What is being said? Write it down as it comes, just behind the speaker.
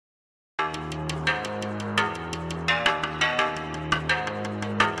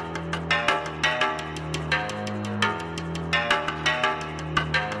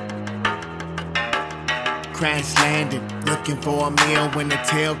Crash landed, looking for a meal. When the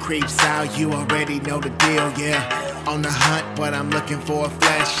tail creeps out, you already know the deal, yeah. On the hunt, but I'm looking for a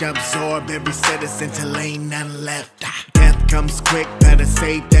flash. Absorb every citizen till ain't nothing left. Death comes quick, better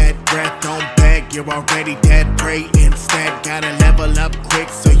save that breath. Don't beg, you're already dead. Pray instead, gotta level up quick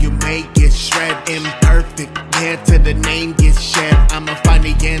so you may get shred. Imperfect, yeah, till the name gets shed. I'ma find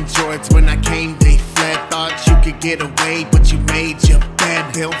the androids, when I came they fled. Thought you could get away, but you made your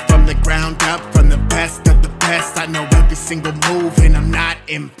bed. Built from the ground up, from the best of the best. I know every single move and I'm not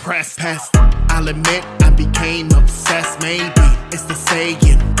impressed. Pest, I'll admit I became obsessed. Maybe it's the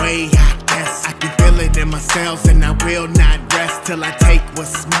saying way, I guess. I can feel it in my cells and I will not rest till I take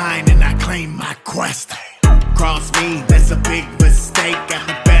what's mine and I claim my quest. Cross me, that's a big mistake. Got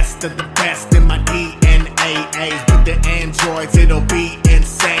the best of the best in my DNA. With the androids, it'll be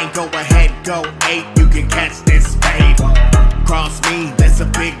insane. Go ahead, go 8, you can catch this fade. Cross me, that's a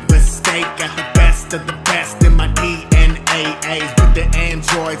big mistake. Got the best of the best in my DNA. With the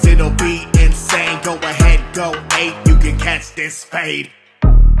androids, it'll be insane. Go ahead, go 8, you can catch this fade.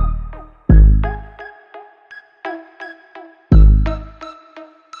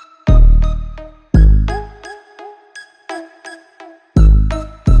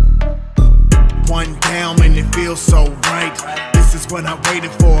 One down and it feels so right. This is what I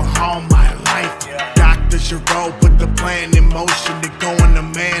waited for all my life. Dr. Giro put the plan in motion to go on a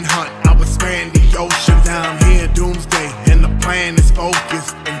manhunt. I would span the ocean. Down here, doomsday, and the plan is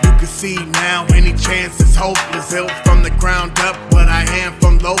focused. And you can see now any chance is hopeless. Built from the ground up, but I am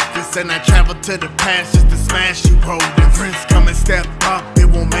from Locust. And I travel to the past just to smash you rodents. Prince, come and step up, it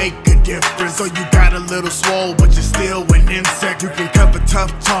won't make a difference. So you got a little swole, but you're still an insect. You can cover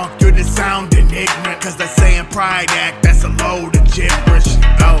tough talk, you're just sounding ignorant. Cause that saying pride act, that's a load of gibberish.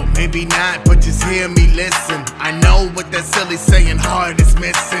 Oh, maybe not, but just hear me listen. I know what that silly saying heart is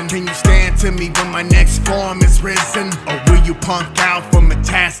missing. Can you stand to me when my next form is risen? Or will you punk out from a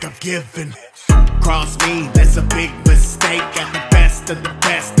task I've given? Cross me, that's a big mistake. Got the best of the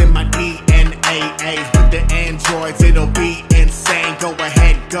best in my DNA. With the androids, it'll be insane. Go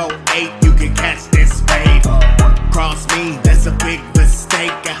ahead, go 8, you can catch this fade. Cross me, that's a big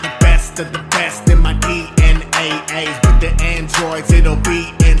mistake. Got the best of the best in my DNA. With the androids, it'll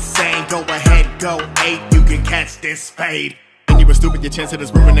be insane. Go ahead, go 8, you can catch this fade. You were stupid, your chance at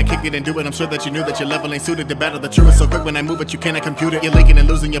is ruined. I kick it and do it. I'm sure that you knew that your level ain't suited to battle the truth. So quick when I move it, you cannot compute it. You're leaking and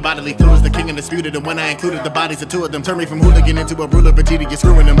losing your bodily fluids. The king undisputed, and when I included the bodies of 2 of them, turned me from hooligan into a ruler. Vegeta, you're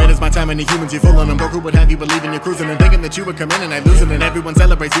screwing them. It is my time and the humans, you're fooling them. Goku would have you believing you're cruising and thinking that you would come in and I losing. And everyone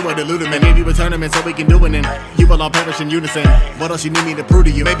celebrates, you are deluding. And maybe we'll tournament so we can do it. And you will all perish in unison. What else you need me to prove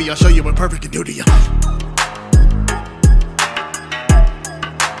to you? Maybe I'll show you what perfect can do to you.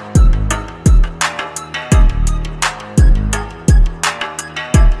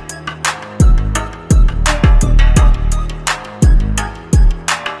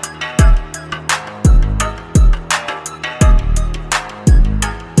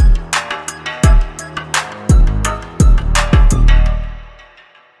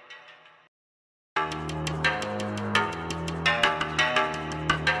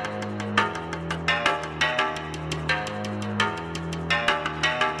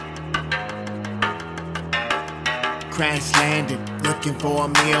 Crash landed, looking for a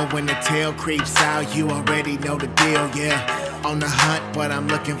meal. When the tail creeps out, you already know the deal, yeah. On the hunt, but I'm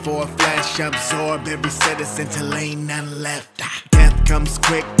looking for a flash. Absorb every citizen till ain't nothing left. Death comes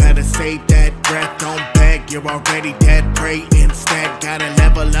quick, better save that breath. Don't beg, you're already dead. Pray instead, gotta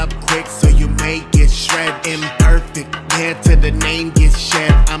level up quick so you may get shred. Imperfect, yeah, till the name gets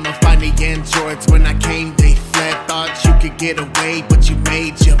shed. I'ma find the androids, when I came they fled. Thought you could get away, but you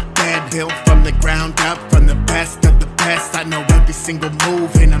made your bed. Built from the ground up, from the best of the best. I know every single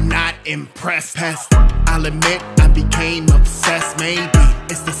move and I'm not impressed. Pest, I'll admit I became obsessed. Maybe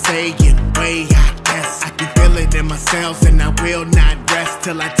it's the saying way, I guess. I can feel it in my cells and I will not rest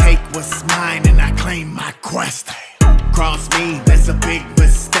till I take what's mine and I claim my quest. Cross me, that's a big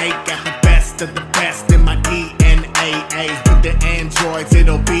mistake. Got the best of the best in my DNA. With the androids,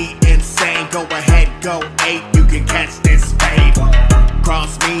 it'll be insane. Go ahead, go 8, you can catch this fade.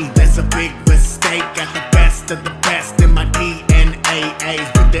 Cross me, that's a big mistake. Got the best of the best in my DNA.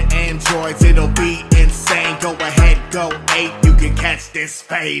 With the androids, it'll be insane. Go ahead, go 8, you can catch this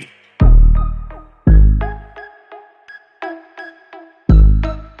fade.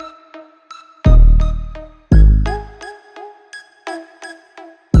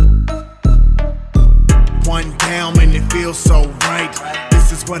 One down and it feels so right.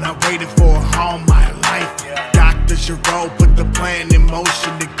 This is what I waited for all my life. Dr. Giro put the plan in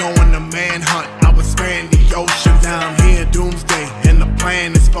motion to go on a manhunt. I would span the ocean. Down here, doomsday, and the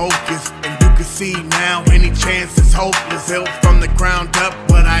plan is focused. And you can see now any chance is hopeless. Built from the ground up,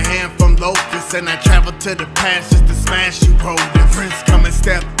 but I am from Locust, and I travel to the past just to smash you rodents. Prince, come and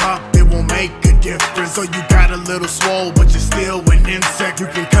step up, it won't make a difference. So you got a little swole, but you're still an insect. You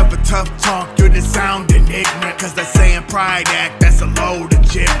can cover tough talk, you're just sounding ignorant, cause that saying pride act, that's a load of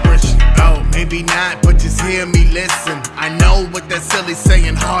gibberish. Oh, maybe not, but just hear me listen. I know what that silly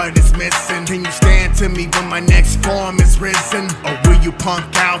saying heart is missing. Can you stand to me when my next form is risen? Or will you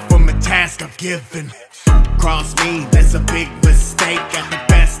punk out from a task I've given? Cross me, that's a big mistake. Got the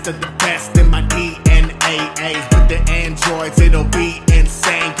best of the best in my DNA. With the androids, it'll be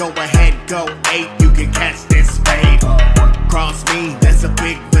insane. Go ahead, go 8, you can catch this fade. Cross me, that's a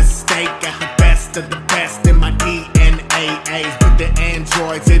big mistake. Got the best of the best in my DNA. With the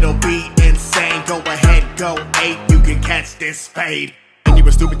androids, it'll be insane. Go ahead, go 8, you can catch this fade. And you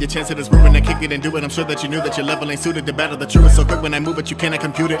were stupid, your chance at this ruin. I kick it and do it. I'm sure that you knew that your level ain't suited to battle the truth. So quick when I move it, you cannot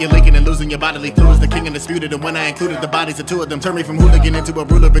compute it. You're leaking and losing your bodily fluids. The king undisputed. And when I included the bodies of 2 of them, turn me from hooligan into a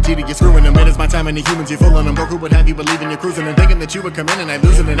ruler. Vegeta, you're screwing them. It is my time and the humans, you're fooling them. Goku would have you believing you're cruising and thinking that you would come in and I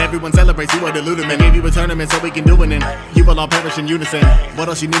losing. And everyone celebrates you are deluded. Man, gave you a tournament so we can do it. And you will all perish in unison. What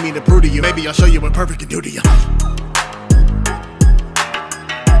else you need me to prove to you? Maybe I'll show you what perfect can do to you.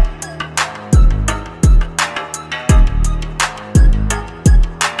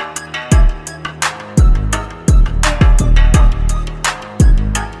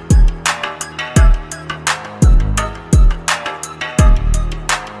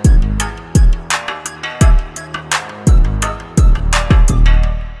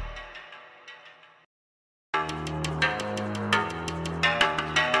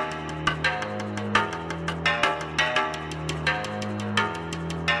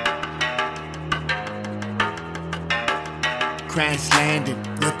 Crash landed,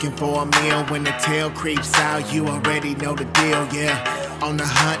 looking for a meal. When the tail creeps out, you already know the deal, yeah. On the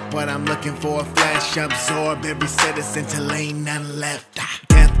hunt, but I'm looking for a flash. Absorb every citizen till ain't none left.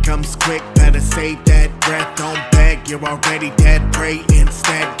 Death comes quick, better save that breath. Don't beg, you're already dead. Pray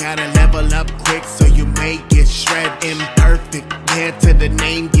instead, gotta level up quick so you may get shred. Imperfect, yeah, till the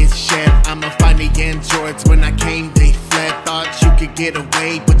name gets shed. I'ma find the androids, when I came they fled. Thought you could get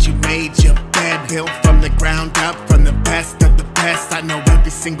away, but you made your bed. Built from the ground up, from the best of the best. I know every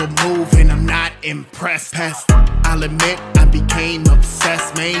single move and I'm not impressed. Pest, I'll admit I became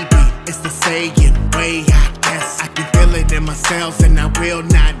obsessed. Maybe it's the saying way, I guess. I can feel it in my cells and I will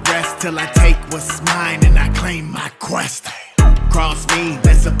not rest till I take what's mine and I claim my quest. Cross me,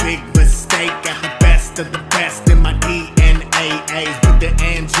 that's a big mistake. Got the best of the best in my DNA. With the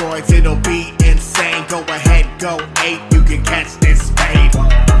androids, it'll be insane. Go ahead, go 8, you can catch this fade.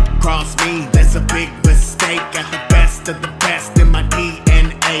 Cross me, that's a big mistake. Got the best of the best in my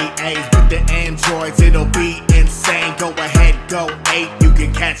DNA. With the androids, it'll be insane. Go ahead, go 8, you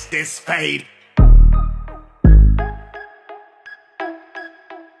can catch this fade.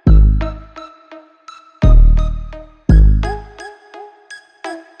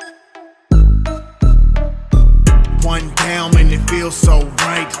 One down and it feels so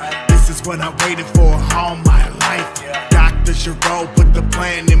right. This is what I waited for all my life. Dr. Giro put the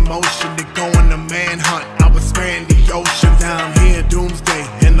plan in motion to go on a manhunt. I would span the ocean. Down here, doomsday,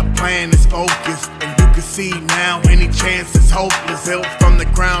 and the plan is focused. And you can see now any chance is hopeless. Built from the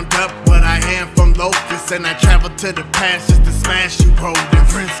ground up, but I am from Locust, and I travel to the past just to smash you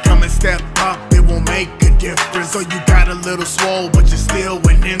rodents. Prince, come and step up, it won't make a difference. So you got a little swole, but you're still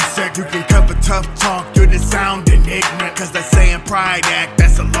an insect. You can cover tough talk, you're just sounding ignorant, cause that saying pride act,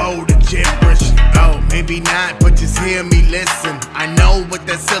 that's a load of gibberish. Oh, maybe not, but just hear me listen. I know what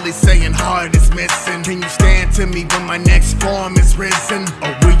that silly saying heart is missing. Can you stand to me when my next form is risen?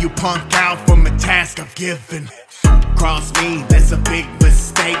 Or will you punk out from a task I've given? Cross me, that's a big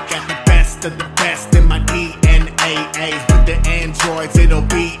mistake. Got the best of the best in my DNA. With the androids, it'll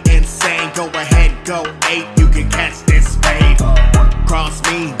be insane. Go ahead, go 8, you can catch this fade. Cross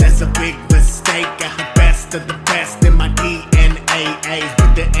me, that's a big mistake. Got the best of the best in my DNA.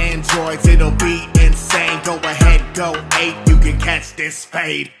 With the androids, it'll be insane. Go ahead, go 8, you can catch this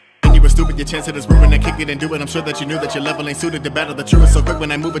fade. And you were stupid, your chance at this ruin. I kick it and do it. I'm sure that you knew that your level ain't suited to battle the truth. So quick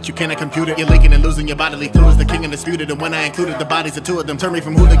when I move it, you cannot compute it. You're leaking and losing your bodily fluids. The king undisputed. And when I included the bodies of 2 of them, turn me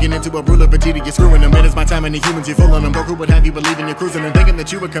from hooligan into a ruler. Vegeta, you're screwing them. It is my time and the humans, you're fooling them. Goku would have you believing you're cruising and thinking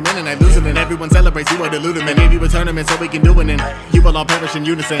that you would come in and I losing. And everyone celebrates you are deluded. Man, gave you a tournament so we can do it. And you will all perish in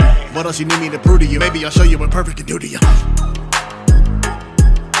unison. What else you need me to prove to you? Maybe I'll show you what perfect can do to you.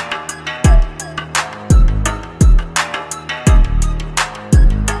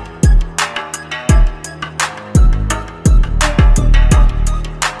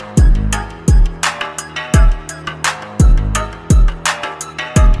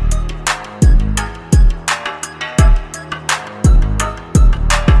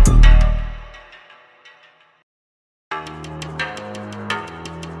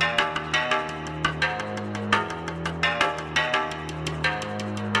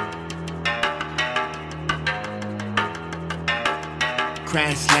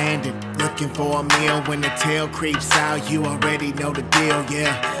 Crash landed, looking for a meal. When the tail creeps out, you already know the deal,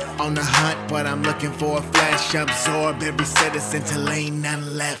 yeah. On the hunt, but I'm looking for a flash. Absorb every citizen till ain't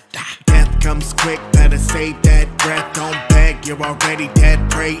none left. Death comes quick, better save that breath. Don't beg, you're already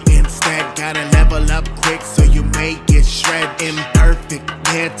dead. Pray instead, gotta level up quick so you may get shred. Imperfect,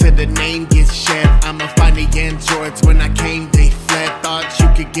 yeah, till the name gets shed. I'ma find the androids, when I came they fled. Thought you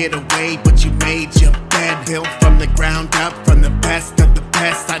could get away, but you made your bed. Built from the ground up, from the best of the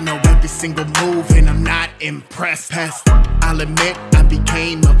best. I know every single move and I'm not impressed. Pest, I'll admit I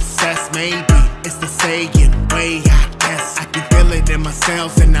became obsessed. Maybe it's the saying way, I guess. I can feel it in my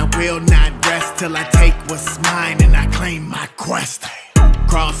cells and I will not rest till I take what's mine and I claim my quest.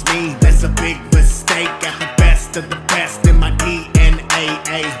 Cross me, that's a big mistake. Got the best of the best in my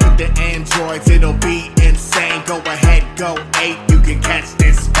DNA. With the androids, it'll be insane. Go ahead, go 8, you can catch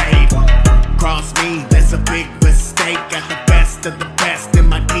this fade. Cross me, that's a big mistake. Got the best of the best in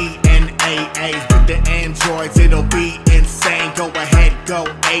my DNA. With the androids, it'll be insane. Go ahead, go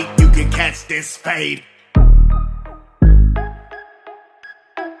 8, you can catch this fade.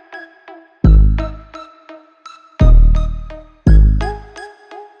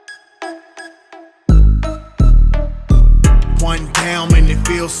 One down and it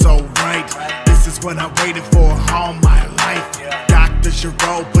feels so right. This is what I waited for all my life. Dr.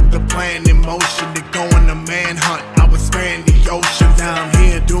 Giro put the plan in motion to go on a manhunt. I would span the ocean. Down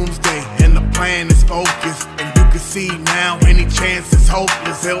here, doomsday, and the plan is focused. And you can see now any chance is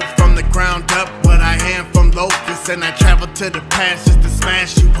hopeless. Built from the ground up, but I am from locusts. And I travel to the past just to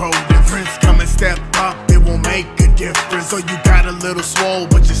smash you rodents. Prince, come and step up, it won't make a difference. So you got a little swole,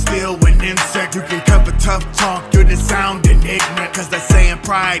 but you're still an insect. You can cover tough talk, you're just sounding ignorant. Cause that saying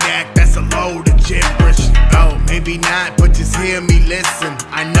pride act, that's a load of gibberish. Oh, maybe not, but just hear me listen.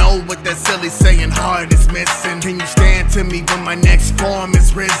 I know what that silly saying heart is missing. Can you stand to me when my next form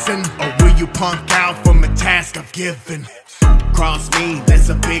is risen? Or will you punk out from a task I've given? Cross me, that's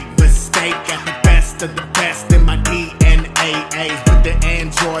a big mistake. Got the best of the best in my DNA. With the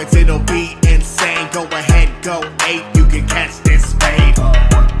androids, it'll be insane. Go ahead, go 8, you can catch this fade.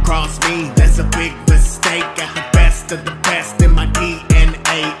 Cross me, that's a big mistake. Got the best of the best in my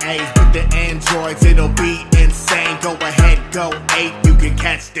DNA. With the androids, it'll be insane. Go ahead, go 8, you can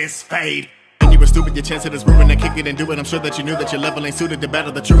catch this fade. You were stupid, your chance hit is ruined. I kick it and do it. I'm sure that you knew that your level ain't suited to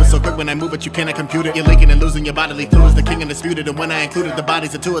battle the truth. So quick when I move it, you cannot compute it. You're leaking and losing your bodily fluids. The king undisputed. And when I included the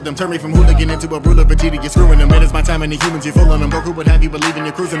bodies of 2 of them, turn me from hooligan into a ruler. Vegeta, you're screwing them. It is my time and the humans, you're fooling them. Goku would have you believing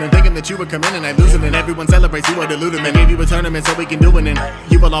you're cruising and thinking that you would come in and I losing. And everyone celebrates you are deluded. Man, maybe a tournament so we can do it.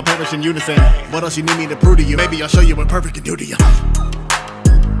 And you will all perish in unison. What else you need me to prove to you? Maybe I'll show you what perfect can do to you.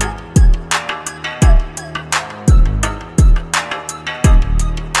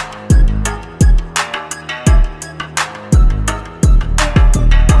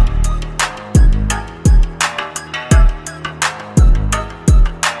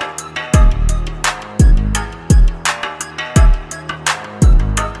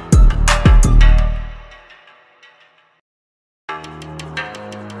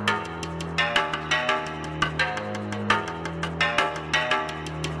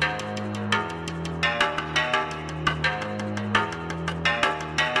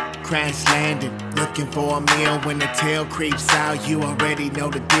 Crash landed, looking for a meal. When the tail creeps out, you already know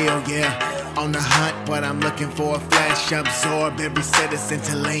the deal, yeah. On the hunt, but I'm looking for a flash. Absorb every citizen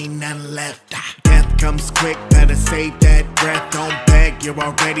till ain't none left. Death comes quick, better save that breath. Don't beg, you're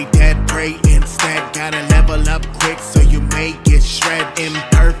already dead. Pray instead, gotta level up quick so you may get shred.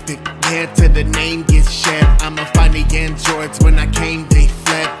 Imperfect, yeah, till the name gets shed. I'ma find the androids, when I came they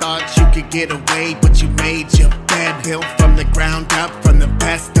fled. Thought you could get away, but you made your bed. Built from the ground up, from the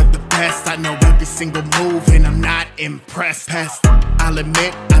best of the best. I know every single move and I'm not impressed. Pest, I'll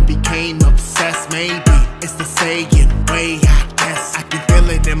admit I became obsessed. Maybe it's the saying way, I guess. I can feel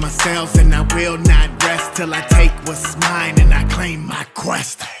it in my cells and I will not rest till I take what's mine and I claim my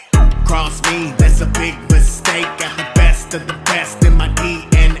quest. Cross me, that's a big mistake. Got the best of the best in my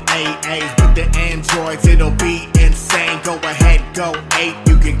DNA. With the androids, it'll be insane. Go ahead, go 8,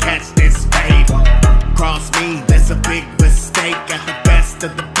 you can catch this fade. Cross me, that's a big mistake. Got the best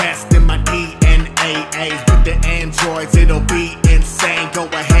of the best in my DNA. With the androids, it'll be insane. Go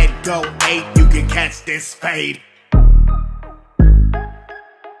ahead, go 8, you can catch this fade.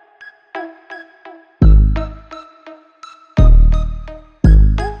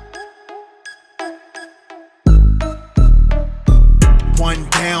 One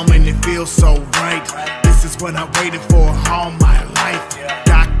down and it feels so right. This is what I waited for all my life.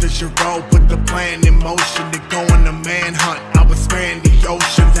 Dr. Giro put the plan in motion to go on a manhunt. I would span the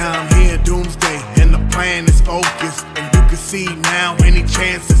ocean. Down here, doomsday, and the plan is focused. And you can see now, any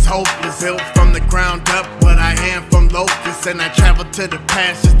chance is hopeless. Built from the ground up, but I am from locusts, and I travel to the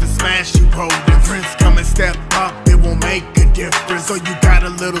past just to smash you rodents. Prince, come and step up, it won't make a difference. So you got a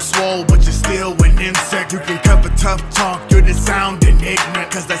little swole, but you're still an insect. You can cover tough talk, you're just sounding ignorant.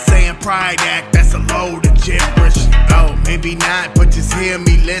 Cause that saying pride act, that's a load of gibberish. Oh, maybe not, but just hear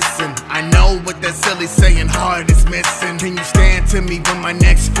me listen. I know what that silly saying heart is missing. Can you stand to me when my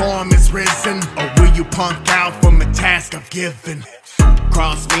next form is risen? Or will you punk out from a task I've given?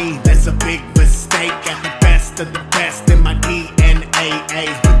 Cross me, that's a big mistake. At the best of the best in my DNA.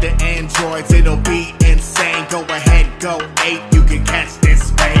 With the androids, it'll be insane. Go ahead, go 8, you can catch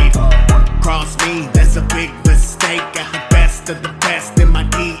this fade. Cross me, that's a big mistake. At the best of the best in my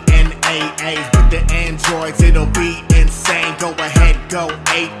DNA. With the androids, it'll be insane. Go ahead, go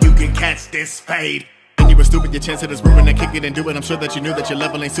 8, you can catch this fade. You were stupid, your chance at this ruin, I kick it and do it. I'm sure that you knew that your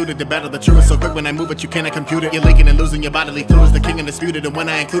level ain't suited to battle the truth. So quick when I move it, you cannot compute it. You're leaking and losing your bodily fluids, the king undisputed. And when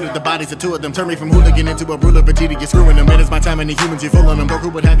I included the bodies of 2 of them, turn me from hooligan into a ruler. Vegeta, you're screwing them. It is my time and the humans, you're fooling them.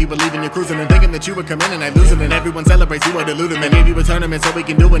 Goku would have you believing you're cruising and thinking that you would come in and I lose it. And everyone celebrates, you are deluding. And maybe we'll tournament so we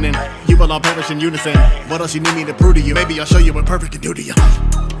can do it. And you will all perish in unison. What else you need me to prove to you? Maybe I'll show you what perfect can do to you.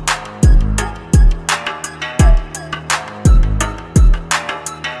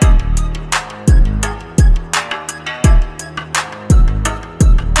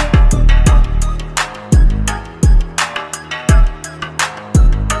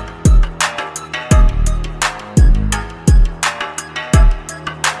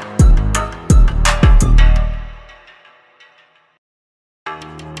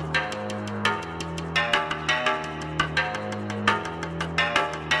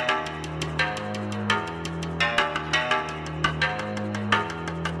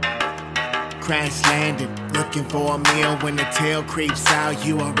 Crash landed, looking for a meal. When the tail creeps out,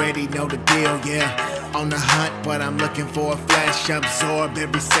 you already know the deal, yeah. On the hunt, but I'm looking for a flash. Absorb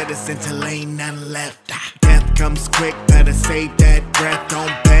every citizen till ain't none left. Death comes quick, better save that breath.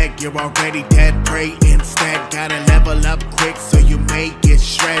 Don't beg, you're already dead. Pray instead, gotta level up quick so you may get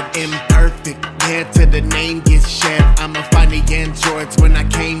shred. Imperfect, yeah, till the name gets shed. I'ma find the androids, when I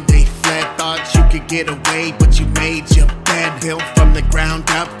came they fled. Thought you could get away, but you made your bed. Built from the ground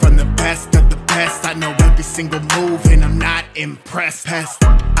up, from the best of the best. I know every single move and I'm not impressed.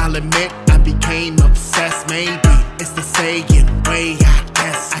 I'll admit I became obsessed. Maybe it's the saying way, I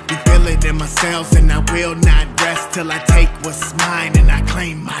guess. I can feel it in my cells and I will not rest till I take what's mine and I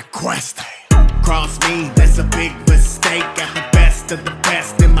claim my quest. Cross me, that's a big mistake. At the best of the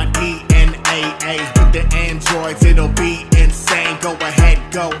best in my DNA. With the androids, it'll be insane. Go ahead,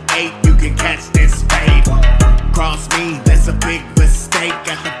 go 8, you can catch this fade. Cross me, that's a big mistake.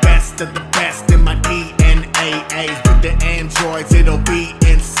 At the best of the best in my DNA. With the androids, it'll be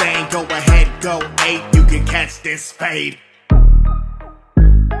insane. Go ahead, go 8, you can catch this fade.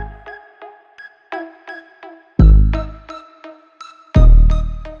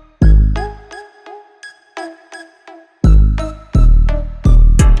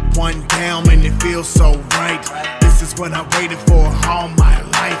 One down and it feels so right. This is what I waited for all my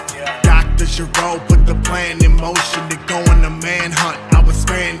life. Dr. Giro put the plan in motion to go on a manhunt. I would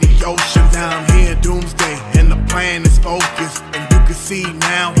span the ocean. Now I'm here, doomsday, and the plan is focused. And you can see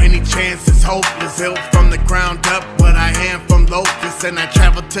now, any chance is hopeless. Built from the ground up, but I am from locusts, and I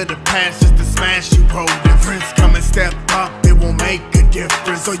travel to the past just to smash you rodents. Prince, come and step up, it won't make a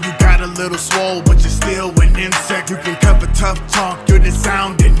difference. So you got a little swole, but you're still an insect. You can cover tough talk, you're just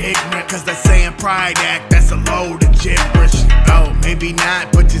sounding ignorant. Cause that saying pride act, that's a load of gibberish. Oh, maybe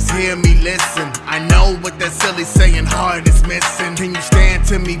not, but just hear me listen. I know what that silly saying heart is missing. Can you stand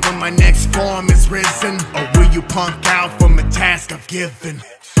to me when my next form is risen? Or will you punk out from a task I've given?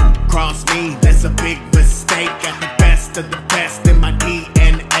 Cross me, that's a big mistake. At the best of the best in my DNA.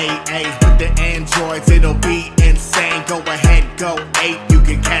 With the androids, it'll be insane. Go ahead, go 8, you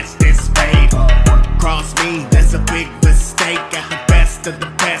can catch this fade. Cross me, that's a big mistake. At the best of the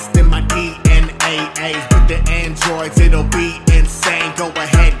best in my DNA. With the androids, it'll be insane. Go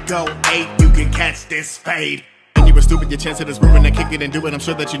ahead, go 8, you can catch this fade. You were stupid, your chance at this ruin, I kick it and do it. I'm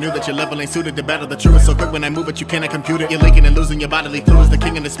sure that you knew that your level ain't suited to battle the truth. So quick when I move it, you cannot compute it. You're leaking and losing your bodily fluids, the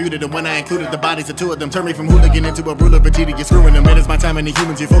king undisputed. And when I included the bodies of 2 of them, turn me from hooligan into a ruler. Vegeta, you're screwing them. It is my time and the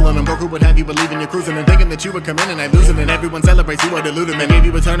humans, you're fooling them. Goku would have you believing you're cruising and thinking that you would come in and I lose it. And everyone celebrates, you are deluding. And maybe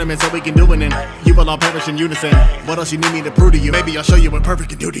we'll tournament so we can do it. And you will all perish in unison. What else you need me to prove to you? Maybe I'll show you what perfect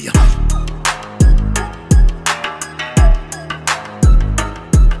can do to you.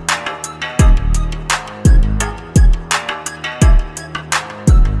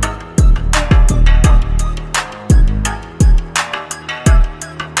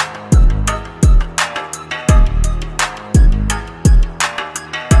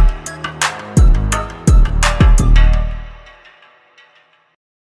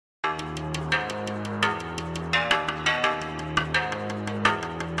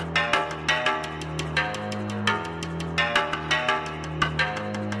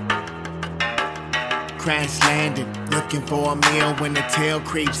 Crash landed, looking for a meal. When the tail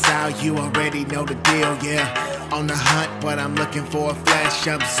creeps out, you already know the deal, yeah. On the hunt, but I'm looking for a flash.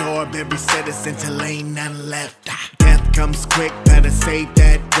 Absorb every citizen till ain't none left. Death comes quick, better save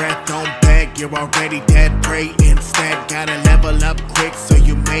that breath. Don't beg, you're already dead. Pray instead, gotta level up quick so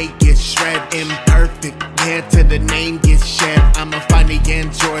you may get shred. Imperfect, yeah, till the name gets shed. I'ma find the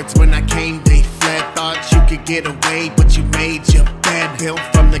androids, when I came they fled. Thought you could get away, but you made your bed. Built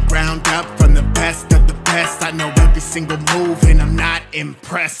from the ground up, from the best of the best. I know every single move and I'm not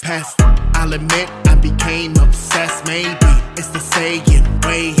impressed. Pest, I'll admit I became obsessed. Maybe it's the saying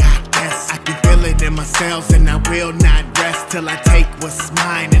way, I guess. I can feel it in my cells and I will not rest till I take what's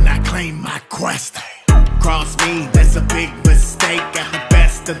mine and I claim my quest. Cross me, that's a big mistake. Got the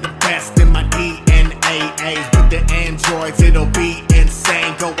best of the best in my DNA. With the androids, it'll be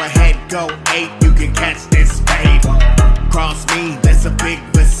insane. Go ahead, go 8, you can catch this fade. Cross me, that's a big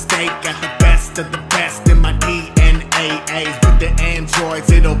mistake. Got the best of the best in my DNA. With the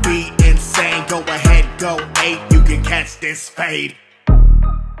androids, it'll be insane. Go ahead, go 8, you can catch this fade.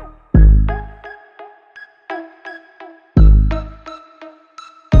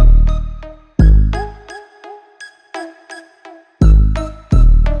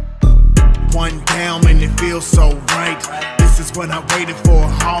 One down and it feels so right. This is what I waited for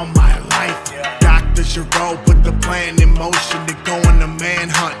all my life. Dr. Giro put the plan in motion to go on a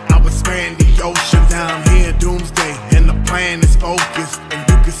manhunt. I would span the ocean. Down here, doomsday, and the plan is focused. And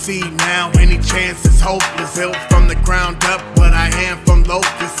you can see now, any chance is hopeless. Built from the ground up, what I am from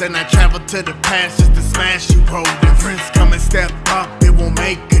locusts. And I travel to the past just to smash you rodents. Prince, come and step up, it won't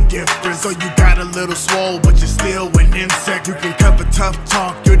make a difference. So you got a little swole, but you're still an insect. You can cover tough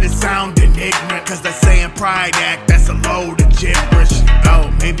talk, you're just sounding ignorant. Cause that saying pride act, that's a load of gibberish.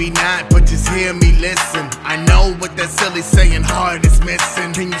 Oh, maybe not, but just hear me listen. I know what that silly saying heart is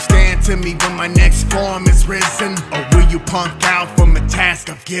missing. Can you stand to me when my next form is risen? Or will you punk out from a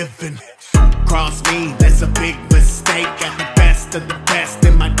task I've given? Cross me, that's a big mistake. Got the best of the best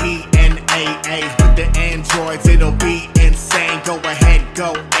in my DNA. With the androids, it'll be insane. Go ahead,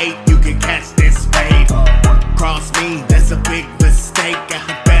 go 8, you can catch this fade. Cross me, that's a big mistake. Got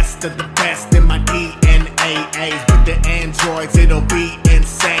the best of the best in my DNA. With the androids, it'll be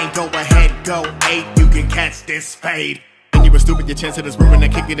insane. Go ahead, go 8, you can catch this fade. And you were stupid, your chance at this ruin. I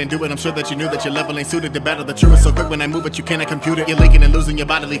kick it and do it. I'm sure that you knew that your level ain't suited to battle the truth. So quick when I move it, you cannot compute it. You're leaking and losing your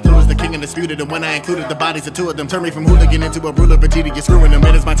bodily fluids. The king undisputed. And when I included the bodies of 2 of them, turn me from hooligan into a ruler. Vegeta, you're screwing them.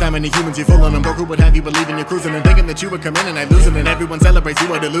 It is my time and the humans, you're fooling them. Goku would have you believing you're cruising and thinking that you would come in and I losing. And everyone celebrates,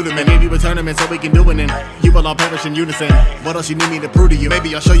 you are deluded. And maybe a tournament so we can do it. And you will all perish in unison. What else you need me to prove to you?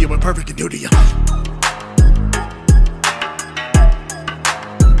 Maybe I'll show you what perfect can do to you.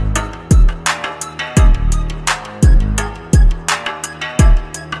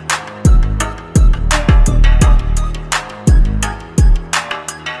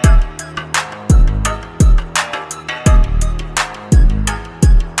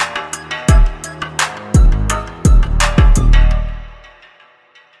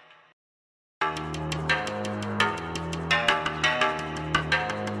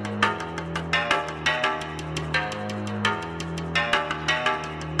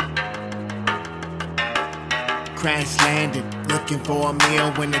 Crash landed, looking for a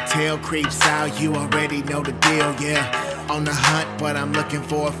meal. When the tail creeps out, you already know the deal, yeah. On the hunt, but I'm looking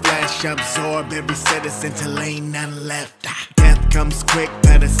for a flash. Absorb every citizen till ain't none left. Death comes quick,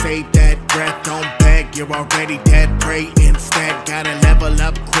 better save that breath. Don't beg, you're already dead. Pray instead, gotta level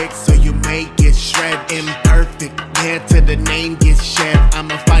up quick so you may get shred. Imperfect, yeah, till the name gets shed.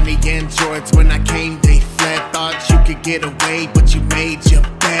 I'ma find the androids, when I came they fled. Thought you could get away, but you made your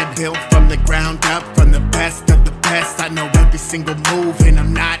bed. Built from the ground up, from the best of the best. I know every single move and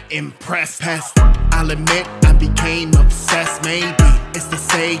I'm not impressed. Pest, I'll admit I became obsessed. Maybe it's the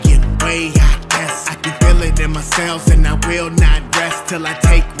saying way, I guess. I can feel it in my cells and I will not rest till I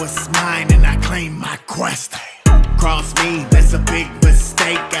take what's mine and I claim my quest. Cross me, that's a big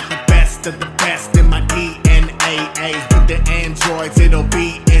mistake. Got the best of the best in my DNA. With the androids, it'll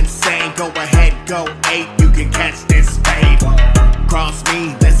be insane. Go ahead, go 8, you can catch this fade. Cross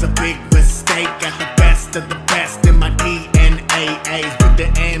me, that's a big mistake. Got the best of the best in my DNA. With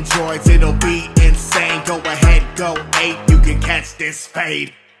the androids, it'll be insane. Go ahead, go 8, you can catch this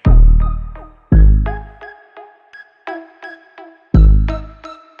fade.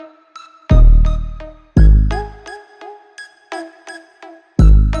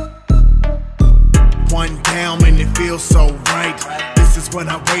 One down and it feels so right. This is what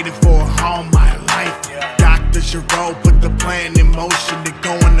I waited for all my life. Dr. Giro put the plan in motion to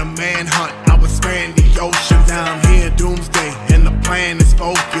go on a manhunt. I would span the ocean. Down here, doomsday, and the plan is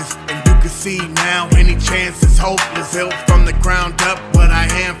focused. And you can see now, any chance is hopeless. Built from the ground up, but I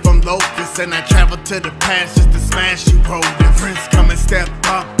am from locusts, and I travel to the past just to smash you rodents. Friends come and step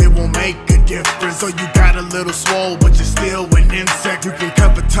up, it won't make a difference. So you got a little swole, but you're still an insect. You can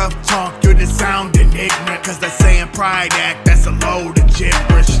cover tough talk, you're just sounding ignorant, cause that saying pride act, that's a load of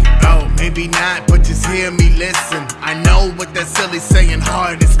gibberish. Oh, maybe not, but just hear me listen. I know what that silly saying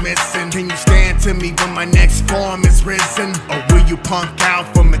heart is missing. Can you stand to me when my next form is risen? Or will you punk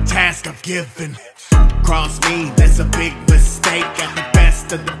out from a task I've given? Cross me, that's a big mistake. Got the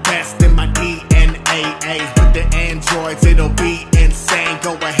best of the best in my DNA. With the androids, it'll be insane.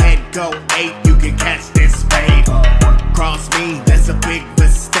 Go ahead, go 8, you can catch this fade. Cross me, that's a big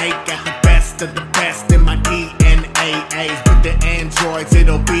mistake. Got the best of the best in my DNA. With the androids,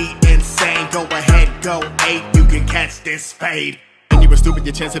 it'll be insane. Go ahead, go 8, you can catch this fade. You were stupid,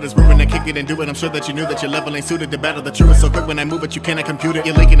 your chance at this ruin, I kick it and do it. I'm sure that you knew that your level ain't suited to battle the truth. So quick when I move it, you cannot compute it.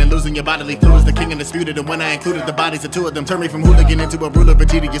 You're leaking and losing your bodily fluids, the king undisputed. And when I included the bodies of 2 of them, turn me from hooligan into a ruler.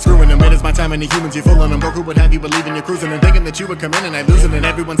 Vegeta, you're screwing them. It is my time and the humans, you're fooling them. Goku would have you believing you're cruising and thinking that you would come in and I losing. And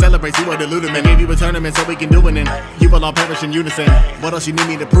everyone celebrates, you are deluded. Man, maybe we'll tournament so we can do it, and you will all perish in unison. What else you need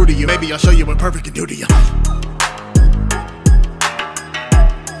me to prove to you? Maybe I'll show you what perfect can do to you.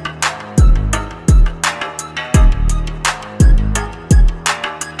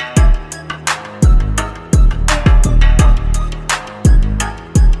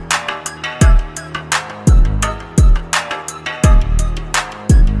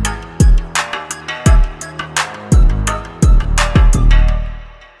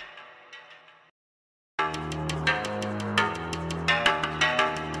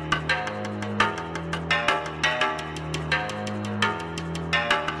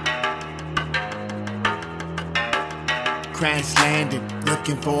 Crash landed,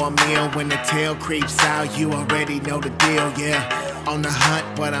 looking for a meal. When the tail creeps out, you already know the deal, yeah. On the hunt,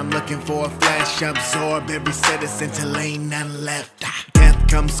 but I'm looking for a flash. Absorb every citizen till ain't nothing left. Death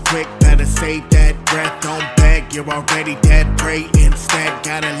comes quick, better save that breath. Don't beg, you're already dead. Pray instead,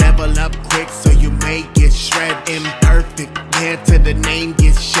 gotta level up quick so you may get shred. Imperfect, yeah, till the name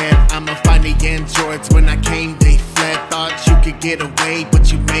gets shed. I'ma find the androids, when I came they fled. Thought you could get away,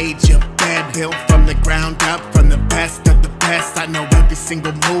 but you made your bed. Built from the ground up, from the best of the best. I know every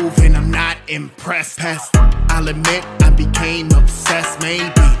single move and I'm not impressed. I'll admit I became obsessed.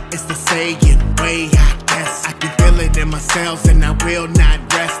 Maybe it's the saying way, I guess. I can feel it in my cells and I will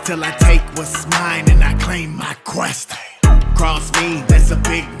not rest till I take what's mine and I claim my quest. Cross me, that's a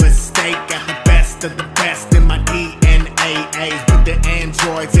big mistake. Got the best of the best in my DNA. With the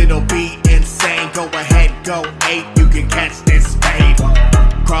androids, it'll be insane. Go ahead, go 8, you can catch this fade.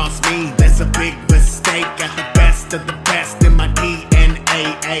 Cross me, that's a big mistake. Got the best of the best in my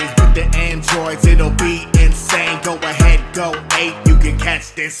DNA. With the androids, it'll be insane. Go ahead, go 8, you can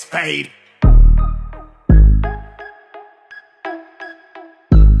catch this fade.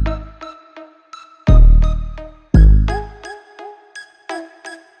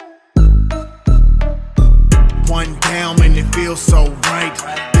 One down and it feels so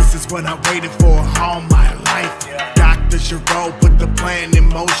right. This is what I waited for all my life. Dr. Giro put the plan in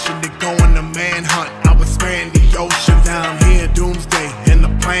motion to go on a manhunt. I would span the ocean. Down here, doomsday, and the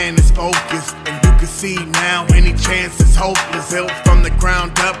plan is focused. And you can see now, any chance is hopeless. Built from the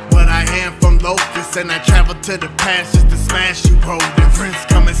ground up, but I am from locusts, and I travel to the past just to smash you rodents. Friends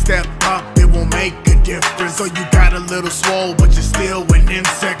come and step up, it won't make a difference. So you got a little swole, but you're still an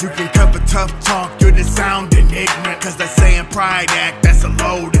insect. You can cover tough talk, you're just sounding ignorant, cause that saying pride act, that's a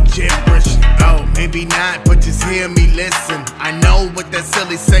load of gibberish. Oh, maybe not, but just hear me listen. I know what that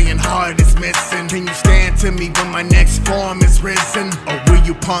silly saying heart is missing. Can you stand to me when my next form is risen? Or will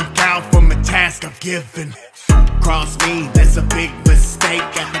you punk out from a task I've given? Cross me, that's a big mistake.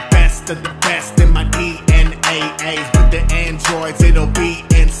 Got the best of the best in my DNA. With the androids, it'll be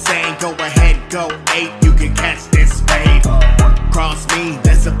insane. Go ahead, go 8, you can catch this fade. Cross me,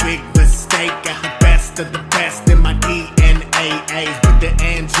 that's a big mistake. Got the best of the best in my DNA. With the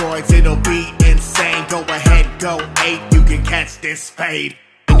androids, it'll be insane. Go ahead, go 8, you can catch this fade.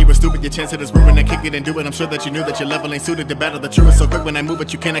 You were stupid, your chance at this ruin, I kick it and do it. I'm sure that you knew that your level ain't suited to battle the truth. So quick when I move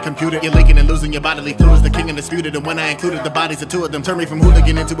it, you cannot compute it. You're leaking and losing your bodily fluids, the king undisputed. And when I included the bodies of 2 of them, turn me from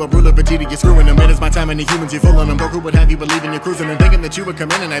hooligan into a ruler. Vegeta, you're screwing them. It is my time and the humans, you're fooling them. Goku would have you believing you're cruising and thinking that you would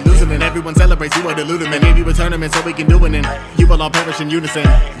come in and I losing. And everyone celebrates, you are deluded. Man, maybe we'll tournament so we can do it, and you will all perish in unison.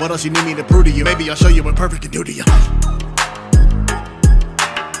 What else you need me to prove to you? Maybe I'll show you what perfect can do to you.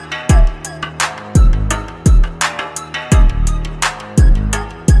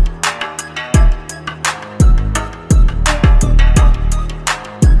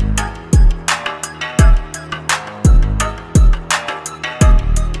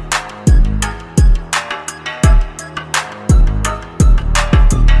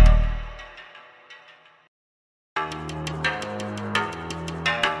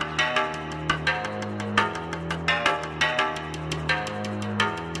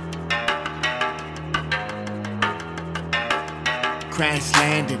 Crash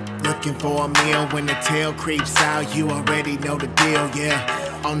landed, looking for a meal. When the tail creeps out, you already know the deal,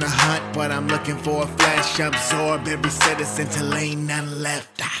 yeah. On the hunt, but I'm looking for a flash. Absorb every citizen till ain't none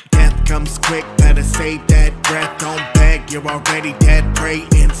left. Death comes quick, better save that breath. Don't beg, you're already dead. Pray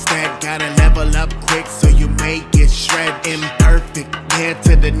instead, gotta level up quick so you may get shred. Imperfect, yeah,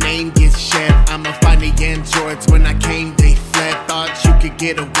 to the name gets shed. I'ma find the androids, when I came they fled. Thought you could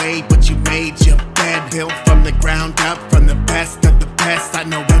get away, but you made your bed. Built from the ground up, from the best of the best. I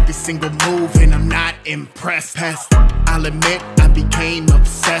know every single move and I'm not impressed. Pest, I'll admit I became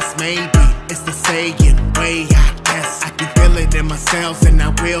obsessed. Maybe it's the saying way, I guess. I can feel it in my cells and I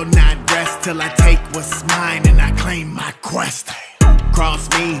will not rest till I take what's mine and I claim my quest. Cross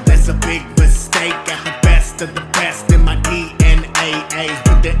me, that's a big mistake. Got the best of the best in my DNA.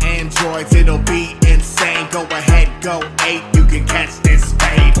 With the androids, it'll be insane. Go ahead, go 8, you can catch this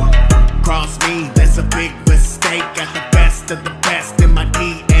fade. Cross me, that's a big mistake. Got the best of the best in my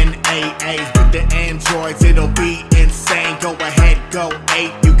DNA. With the androids, it'll be insane. Go ahead, go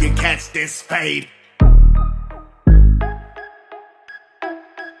 8, you can catch this fade.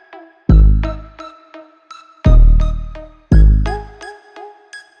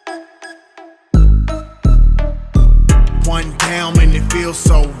 One down and it feels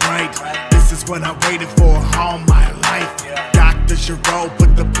so right. This is what I waited for all my life. Dr. Giro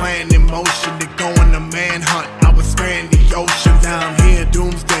put the plan in motion to go on a manhunt. I was span the ocean. Now I'm here,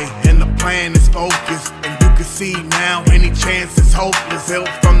 doomsday, and the plan is focused. And you can see now any chance is hopeless. Built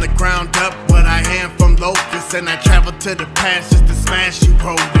from the ground up, but I am from Locust. And I travel to the past just to smash you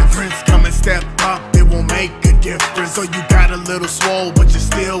rodents. Prince, come and step up, it won't make a difference. So you got a little swole, but you're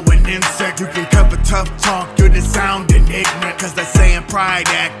still an insect. You can cover tough talk, you're just sounding ignorant. Cause that saying pride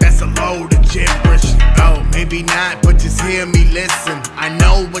act, that's a load of gibberish. Oh, maybe not, but just hear me listen. I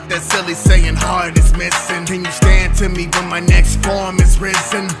know what that silly saying heart is missing. Can you stand to me when my next form is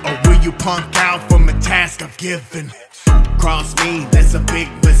risen? Or will you punk out from a task I've given? Cross me, that's a big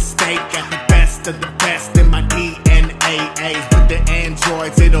mistake. Got the best of the best in my DNA. With the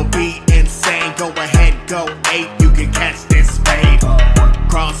androids, it'll be insane. Go ahead, go 8, you can catch this fade.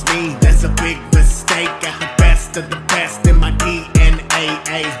 Cross me, that's a big mistake. Got the best of the best in my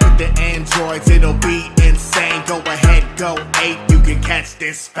DNA. With the androids, it'll be insane. Go ahead, go 8, you can catch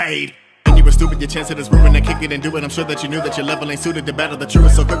this fade. And you were stupid, your chance at this ruin. I kick it and do it. I'm sure that you knew that your level ain't suited to battle the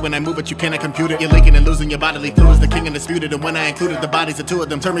truth. So quick when I move it, you cannot compute it. You're leaking and losing your bodily fluids. The king undisputed. And when I included the bodies of 2 of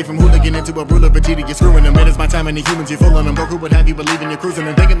them, turn me from hooligan into a ruler. Vegeta, you're screwing them. It is my time and the humans, you're fooling them. Goku would have you believing you're cruising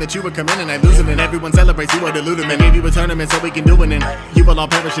and thinking that you would come in and I lose it. And everyone celebrates you are deluded. And maybe a tournament so we can do it. And you will all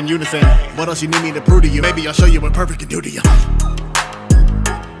perish in unison. What else you need me to prove to you? Maybe I'll show you what perfect can do to you.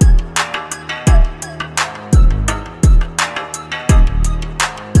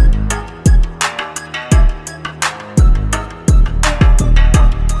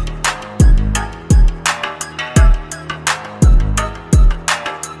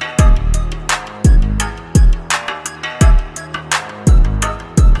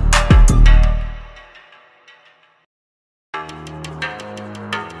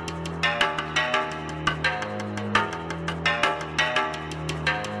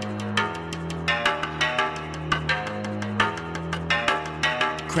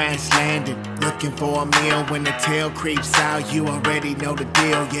 Crash landed, looking for a meal. When the tail creeps out, you already know the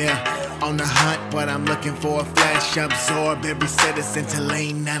deal, yeah. On the hunt, but I'm looking for a flash. Absorb every citizen till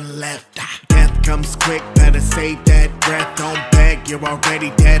ain't none left. Death comes quick, better save that breath. Don't beg, you're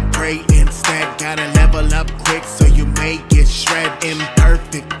already dead. Pray instead, gotta level up quick so you may get shred.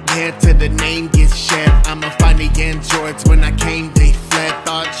 Imperfect, yeah, to the name gets shed. I'ma find the androids, when I came they fled.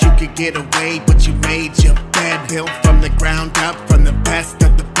 Thought you could get away, but you made your bed. Built from the ground up, from the best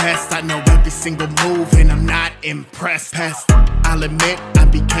of the best. I know every single move and I'm not impressed. Pest, I'll admit I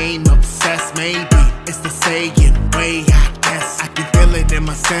became obsessed. Maybe it's the saying way, I guess. I can feel it in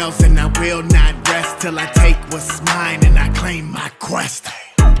my cells and I will not rest till I take what's mine and I claim my quest.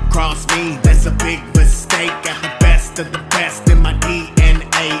 Cross me, that's a big mistake. Got the best of the best in my DNA.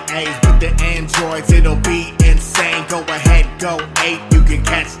 With the androids, it'll be insane. Go ahead, go 8, you can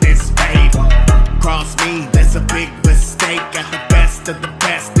catch this fade. Cross me, that's a big mistake. Got the best of the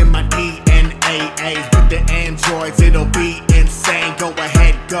best in my DNA. With the androids, it'll be insane. Go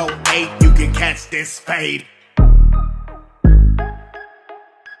ahead, go 8, you can catch this fade.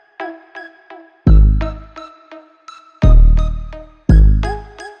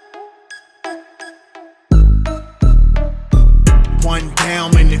 One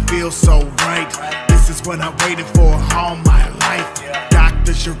down and it feels so right. This is what I waited for all my life.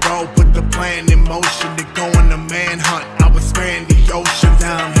 Dr. Giro put the plan in motion to go on a manhunt. I was span the ocean.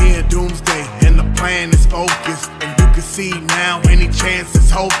 Now I'm here, doomsday, and the plan is focused. And you can see now any chance is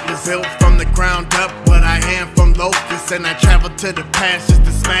hopeless. Built from the ground up, what I am from locusts. And I travel to the past just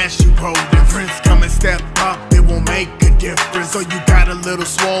to smash you rodents. Prince, come and step up, it won't make a difference. So you got a little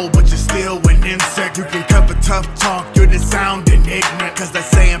swole, but you're still an insect. You can cover tough talk, you're just sounding ignorant. Cause that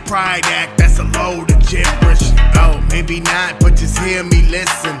saying pride act, that's a load of gibberish. Oh, maybe not, but just hear me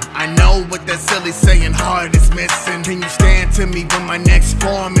listen. I know what that silly saying heart is missing. Can you stand to me when my next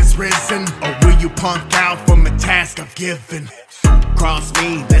form is risen? Or will you punk out from a task I've given? Cross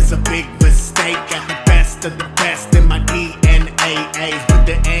me, that's a big mistake. Got the best of the best in my DNA. With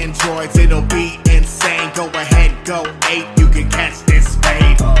the androids, it'll be insane. Go ahead, go 8, you can catch this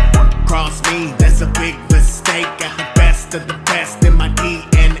fade. Cross me, that's a big mistake. Got the best of the best in my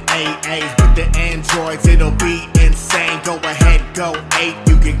DNA. With the androids, it'll be insane. Go ahead, go 8,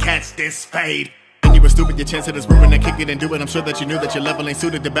 you can catch this fade. And you were stupid, your chance at this ruin. I kick it and do it. I'm sure that you knew that your level ain't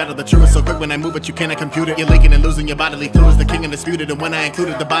suited to battle the truth. So quick when I move it, you cannot compute it. You're leaking and losing your bodily fluids. The king undisputed. And when I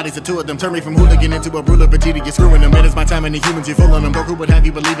included the bodies of 2 of them, turn me from hooligan into a ruler. Vegeta, you're screwing them. It is my time and the humans, you're fooling them. Goku would have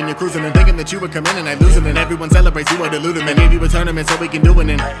you believing you're cruising and thinking that you would come in and I losing. And everyone celebrates, you are deluded. Man, maybe a tournament so we can do it.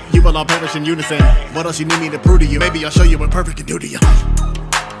 And you will all perish in unison. What else you need me to prove to you? Maybe I'll show you what perfect can do to you.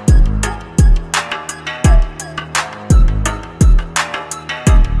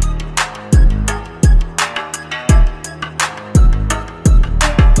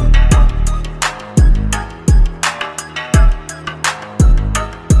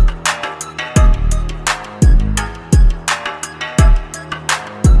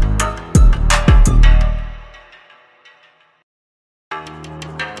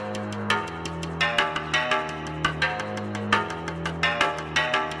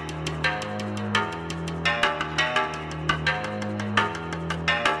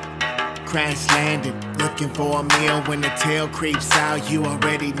 Crash landed, looking for a meal. When the tail creeps out, you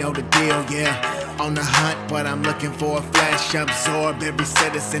already know the deal, yeah. On the hunt, but I'm looking for a flash. Absorb every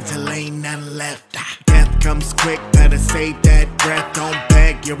citizen till ain't none left. Death comes quick, better save that breath. Don't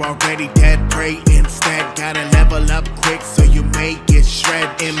beg, you're already dead. Pray instead, gotta level up quick so you may get shred.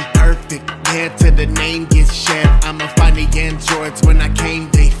 Imperfect, yeah, till the name gets shed. I'ma find the androids, when I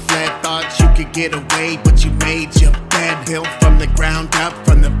came they fled. Thought you could get away, but you made your bed. Built from the ground up,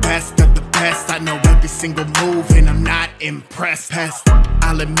 from the best of the best. I know every single move and I'm not impressed. Pest,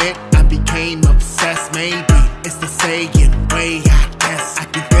 I'll admit I became obsessed. Maybe it's the saying way, I guess. I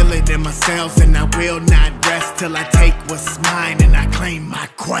can feel it in my cells and I will not rest till I take what's mine and I claim my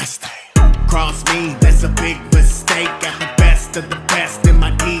quest. Cross me, that's a big mistake. Got the best of the best in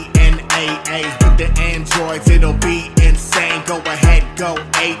my DNA. With the androids, it'll be insane. Go ahead, go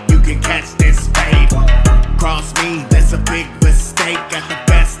 8, you can catch this fade. Cross me, that's a big mistake. Got the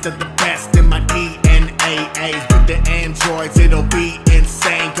best of the best in my DNA. With the androids, it'll be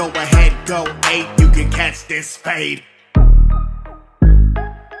insane. Go ahead, go 8, you can catch this fade.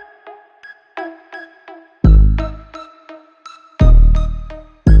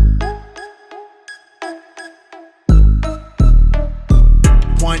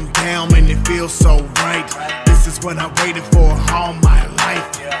 One down and it feels so right. This is what I waited for all my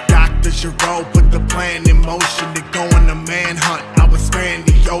life. Dr. Giro put the plan in motion to go on a manhunt. I would span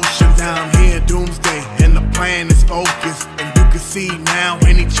the ocean. Down here, doomsday, and the plan is focused. And you can see now,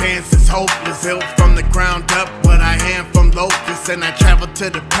 any chance is hopeless. Built from the ground up, what I am from locusts. And I travel to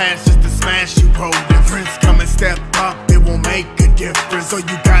the past just to smash you rodents. Prince, come and step up, it won't make a difference. So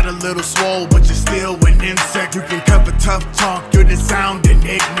you got a little swole, but you're still an insect. You can cover tough talk, you're just sounding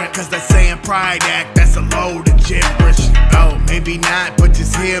ignorant. Cause that saying pride act, that's a load of gibberish. Oh, maybe not, but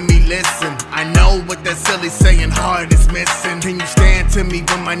just hear me listen. I know what that silly saying heart is missing. Can you stand to me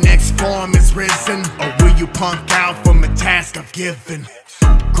when my next form is risen? Or will you punk out from a task I've given?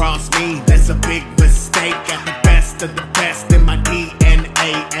 Cross me, that's a big mistake. Got the best of the best in my DNA.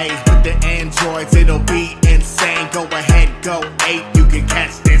 With the androids, it'll be insane. Go ahead, go 8, you can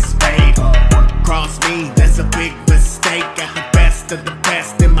catch this fade. Cross me, that's a big mistake. Got the best of the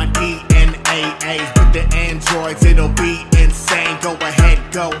best in my DNA. With the androids, it'll be insane. Go ahead,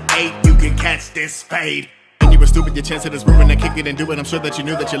 go 8, you can catch this fade. You were stupid, your chance at this ruin. I kick it and do it. I'm sure that you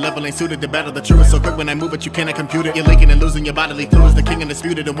knew that your level ain't suited to battle the truth. So quick when I move it, you cannot compute it. You're leaking and losing your bodily fluids. The king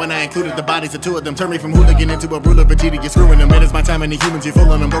undisputed. And when I included the bodies of 2 of them, turn me from hooligan into a ruler. Vegeta, you're screwing them. It is my time and the humans, you're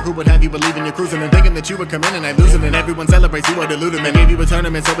fooling them. Goku would have you believing you're cruising and thinking that you would come in and I losing. And everyone celebrates, you are deluded. Man, maybe a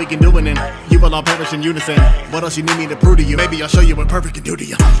tournament so we can do it. And you will all perish in unison. What else you need me to prove to you? Maybe I'll show you what perfect can do to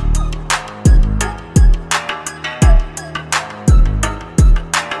you.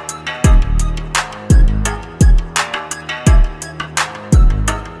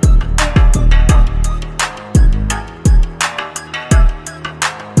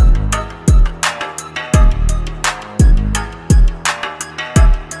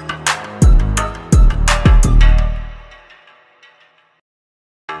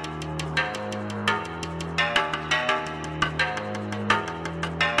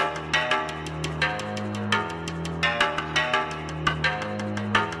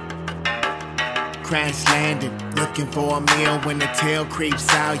 Crash landed, looking for a meal. When the tail creeps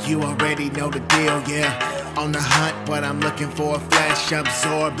out, you already know the deal, yeah. On the hunt, but I'm looking for a flash.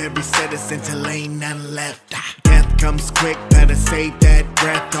 Absorb every citizen till ain't none left. Death comes quick, better save that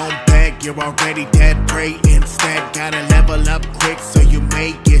breath. Don't beg, you're already dead. Pray instead, gotta level up quick so you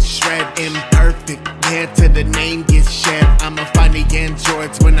may get shred. Imperfect, yeah, till the name gets shed. I'ma find the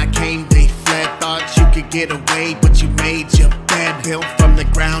androids, when I came they fled. Thought you could get away, but you made your bed. Built from the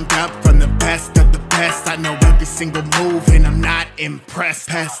ground up, from the best of the best. I know every single move and I'm not impressed.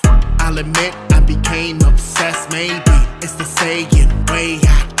 Pest, I'll admit I became obsessed. Maybe it's the saying way,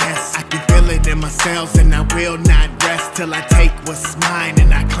 I guess. I can feel it in my cells and I will not rest till I take what's mine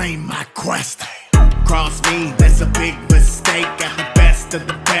and I claim my quest. Cross me, that's a big mistake. Got the best of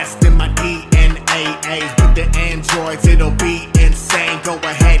the best in my DNA. With the androids, it'll be insane. Go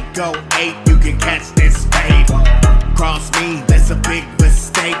ahead, go 8, you can catch this fade. Cross me, that's a big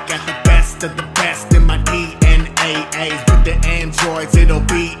mistake. Got the best of the best in my DNA. With the androids, it'll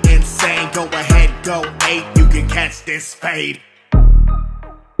be insane. Go ahead, go 8, you can catch this fade.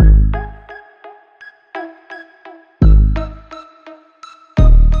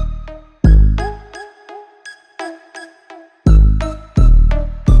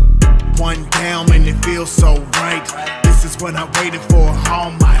 One down and it feels so right. This is what I waited for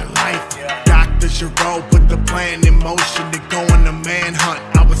all my life. Dr. Giro put the plan in motion to go on a manhunt.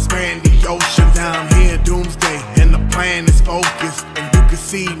 I was span the ocean. Down here, doomsday, and the plan is focused. And you can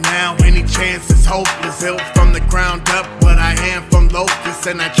see now any chance is hopeless. Built from the ground up, but I am from Locust.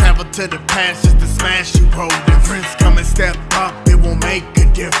 And I travel to the past just to smash you rodents. Prince, come and step up, it won't make a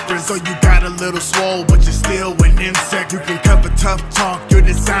difference. So you got a little swole, but you're still an insect. You can cover tough talk, you're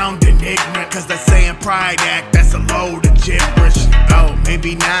just sounding ignorant. Cause that saying pride act, that's a load of gibberish. Oh,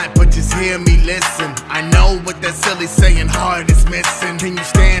 maybe not, but just hear me listen. I know what that silly saying heart is missing. Can you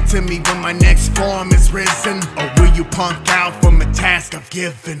stand to me when my next form is risen? Or will you punk out from a task I've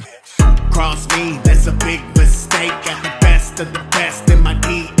given? Cross me, that's a big mistake. Got the best of the best in my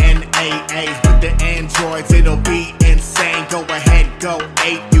DNA. With the androids, it'll be insane. Go ahead, go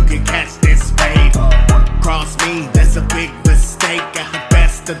 8, you can catch this fade. Cross me, that's a big mistake. Got the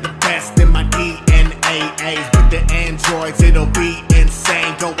best of the best in my DNA. With the androids, it'll be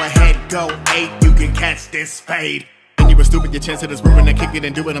insane. Go ahead, go 8, you can catch this fade. You were stupid, your chance at this ruin. I kick it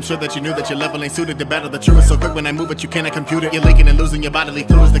and do it. I'm sure that you knew that your level ain't suited to battle the truth. So quick when I move it, you cannot compute it. You're leaking and losing your bodily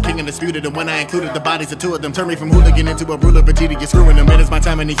fluids. The king undisputed, and when I included the bodies of 2 of them, turn me from hooligan into a ruler. Vegeta, you're screwing them. It is my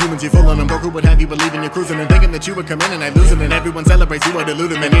time and the humans, you're fooling them. Goku would have you believing you're cruising and thinking that you would come in and I losing. And everyone celebrates, you are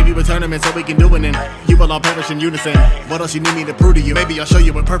deluding. And maybe a tournament so we can do it, and you will all perish in unison. What else you need me to prove to you? Maybe I'll show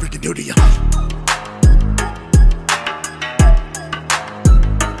you what perfect can do to you.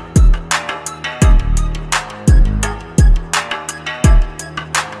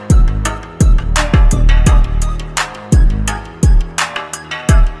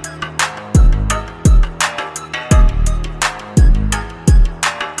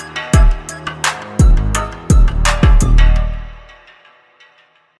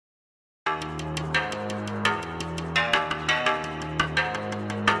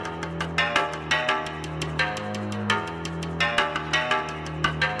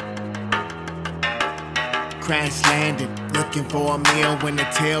 Crash landed, looking for a meal. When the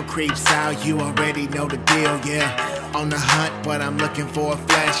tail creeps out, you already know the deal, yeah. On the hunt, but I'm looking for a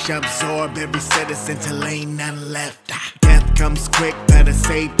flash. Absorb every citizen till ain't none left. Death comes quick, better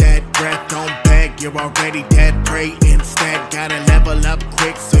save that breath. Don't beg, you're already dead. Pray instead, gotta level up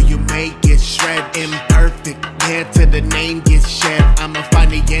quick so you may get shred. Imperfect, yeah, till the name gets shed. I'ma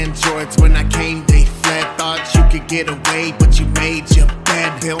find the androids, when I came they fled. Thought you could get away, but you made your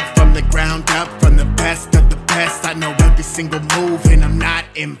bed. Built from the ground up, from the best of the best. I know every single move and I'm not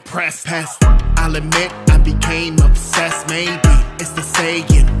impressed. Pest, I'll admit I became obsessed. Maybe it's the saying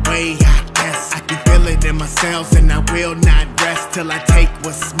way, I guess. I can feel it in my cells and I will not rest till I take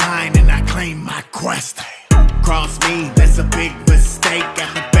what's mine and I claim my quest. Cross me, that's a big mistake.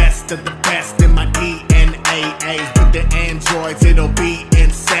 Got the best of the best in my DNA. With the androids, it'll be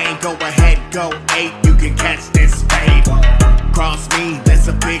insane. Go ahead, go 8, you can catch this fade. Cross me, that's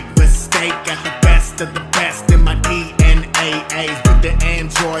a big mistake. Got the best of the best in my DNA. With the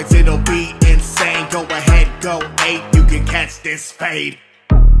androids, it'll be insane. Go ahead, go 8, you can catch this fade.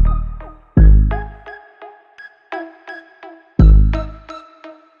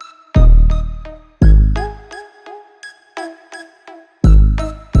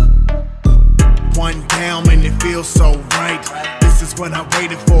 One down and it feels so right. This is what I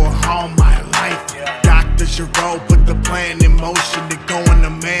waited for all my life. Dr. Giro put the plan in motion to go on a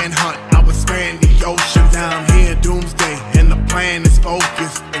manhunt. I was span the ocean. Down here, doomsday, and the plan is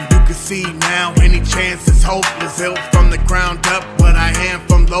focused. And you can see now any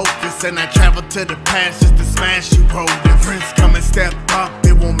locust, and I travel to the past just to smash you rodents. Prince, come and step up,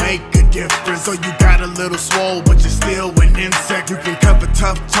 it won't make a difference. So you got a little swole, but you're still an insect. You can cover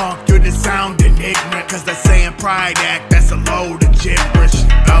tough talk, you're just sounding ignorant. Cause that saying pride act, that's a load of gibberish.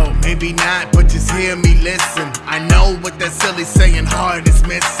 Oh, maybe not, but just hear me listen. I know what that silly saying heart is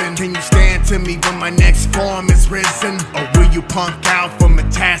missing. Can you stand to me when my next form is risen? Or will you punk out from a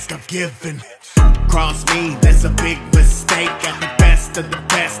task I've given? Cross me, that's a big mistake. Got the best of the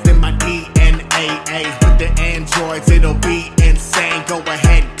best in my DNA. With the androids, it'll be insane. Go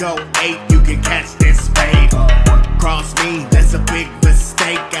ahead, go 8, you can catch this fade. Cross me, that's a big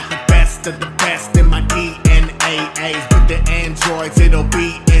mistake. Got the best of the best in my DNA. With the androids, it'll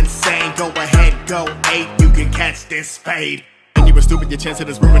be insane. Go ahead, go 8, you can catch this fade. And you were stupid, your chance at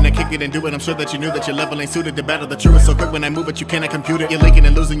this ruin. I kick it and do it. I'm sure that you knew that your level ain't suited to battle the truth. So quick when I move it, you cannot compute it. You're leaking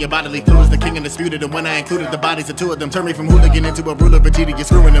and losing your bodily fluids. The king undisputed. And when I included the bodies of 2 of them, turn me from hooligan into a ruler. Vegeta, you're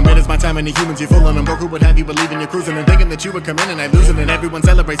screwing them. It is my time and the humans, you're fooling them. Goku would have you believing you're cruising and thinking that you would come in and I lose it. And everyone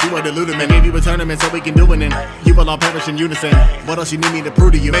celebrates you are deluded. And maybe we tournament so we can do it. And you will all perish in unison. What else you need me to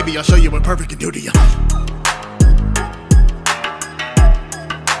prove to you? Maybe I'll show you what perfect can do to you.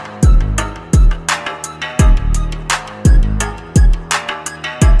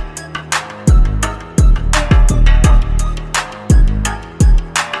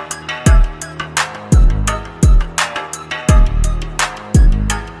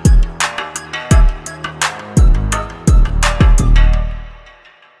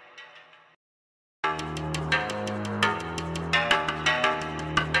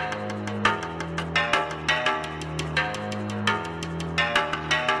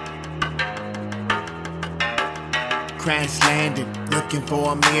 Crash landed, looking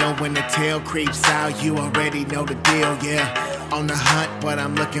for a meal. When the tail creeps out, you already know the deal, yeah. On the hunt, but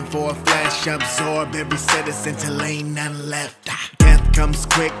I'm looking for a flash. Absorb every citizen till ain't none left. Death comes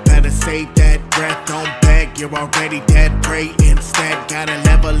quick, better save that breath. Don't beg, you're already dead. Pray instead, gotta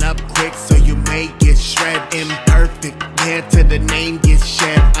level up quick so you may get shred. Imperfect, yeah, to the name gets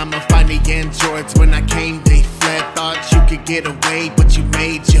shed. I'ma find the androids, when I came they fled. Thought you could get away, but you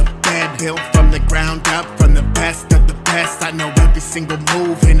made your bed. Built from the ground up, from the best of the best. I know every single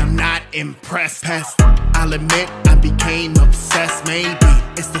move and I'm not impressed. Pest, I'll admit I became obsessed. Maybe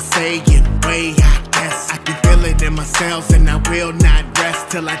it's the saying way, I guess. I can feel it in my cells and I will not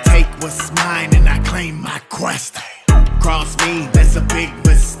rest till I take what's mine and I claim my quest. Cross me, that's a big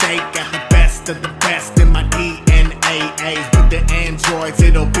mistake. Got the best of the best in my DNA. With the androids,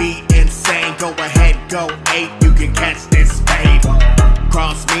 it'll be insane. Go ahead, go 8, you can catch this fade.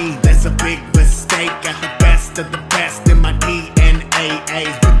 Cross me, that's a big mistake. Got the best of the best in my DNA.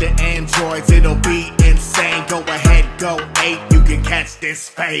 With the androids, it'll be insane. Go ahead, go 8, you can catch this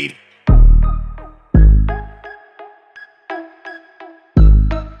fade.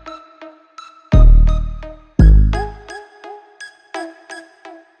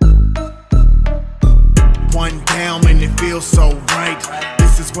 One down and it feels so right.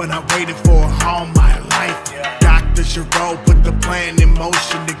 This is what I waited for all my life. Dr. Giro put the plan in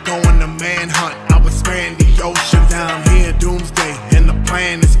motion to go on a manhunt. I would span the ocean. Down here, doomsday, and the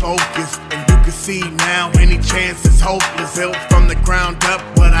plan is focused. And you can see now, any chance is hopeless. Built from the ground up,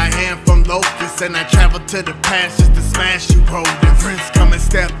 what I am from locusts. And I travel to the past just to smash you rodents. Prince, come and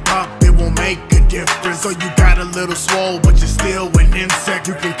step up, it won't make a difference. So you got a little swole, but you're still an insect.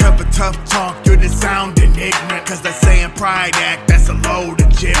 You can cover tough talk, you're just sounding ignorant. Cause that saying pride act, that's a load of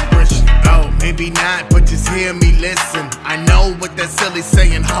gibberish. Oh, maybe not, but just hear me listen. I know what that silly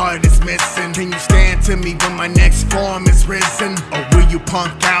saying heart is missing. Can you stand to me when my next form is risen? Or will you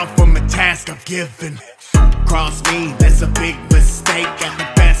punk out from a task I've given? Cross me, that's a big mistake. Got the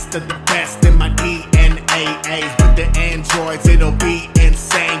best of the best in my DNA. With the androids, it'll be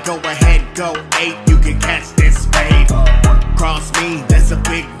insane. Go ahead, go 8, you can catch this fade. Cross me, that's a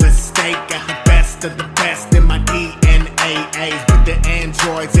big mistake. Got the best of the best in my DNA. With the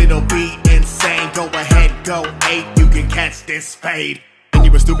androids, it'll be insane. Go ahead, go 8, you can catch this fade. And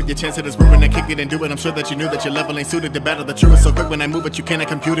you were stupid, your chance at this ruin. I kick it and do it. I'm sure that you knew that your level ain't suited to battle the truth. So quick when I move it, you cannot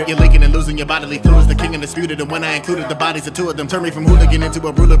compute it. You're leaking and losing your bodily fluids. The king undisputed. And when I included the bodies of 2 of them, turn me from hooligan into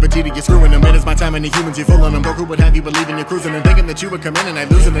a ruler. Vegeta, you're screwing them. It is my time and the humans, you're fooling them. Goku would have you believing you're cruising and thinking that you would come in and I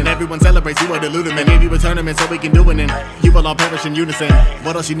lose it. And everyone celebrates you are deluded. And maybe we tournament so we can do it. And you will all perish in unison.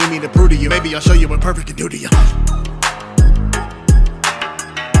 What else you need me to prove to you? Maybe I'll show you what perfect can do to you.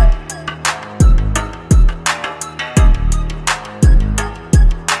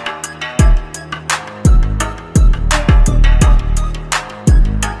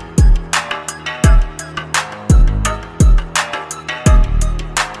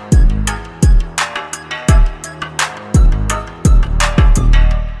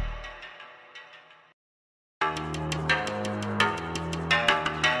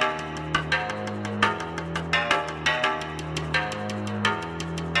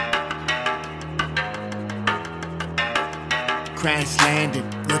 Crash landed,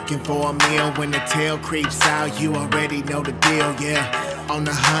 looking for a meal. When the tail creeps out, you already know the deal, yeah. On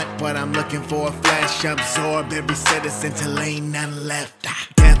the hunt, but I'm looking for a flash. Absorb every citizen till ain't none left.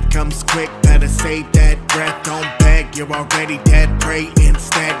 Death comes quick, better save that breath. Don't beg, you're already dead. Pray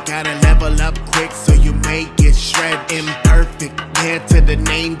instead, gotta level up quick so you may get shred. Imperfect, yeah, till the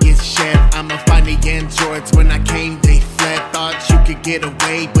name gets shed. I'ma find the androids, when I came they fled. Thought you could get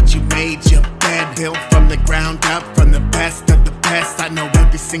away, but you made your bed. Built from the ground up, from the best of the best. I know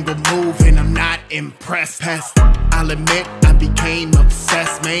every single move and I'm not impressed. Pest, I'll admit I became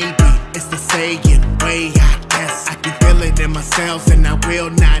obsessed. Maybe it's the saying way, I guess. I can feel it in my cells and I will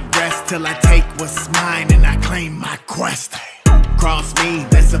not rest till I take what's mine and I claim my quest. Cross me,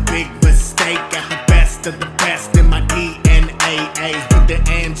 that's a big mistake. Got the best of the best in my DNA. With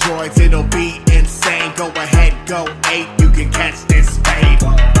the androids, it'll be insane. Go ahead, go 8, you can catch this fade.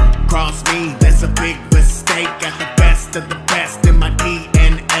 Cross me, that's a big mistake. Got the best of the best in my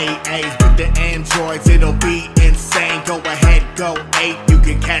DNA. With the androids, it'll be insane. Go ahead, go 8, you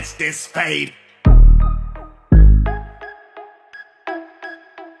can catch this fade.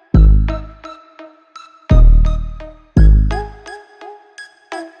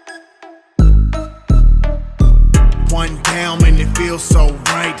 One down and it feels so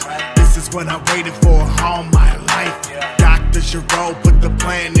right. This is what I waited for all my life. Dr. Giro put the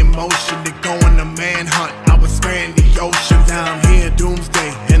plan in motion to go on a manhunt. I would span the ocean. Down here,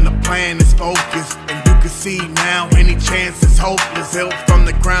 doomsday, and the plan is focused. And you can see now any chance is hopeless. Built from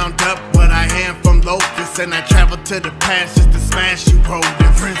the ground up, but I am from locusts. And I travel to the past just to smash you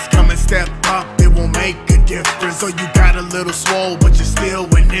rodents. Prince, come and step up, it won't make a difference. So you got a little swole, but you're still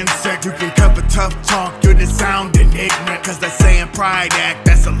an insect. You can cover tough talk, you're just sounding ignorant. Cause that saying pride act,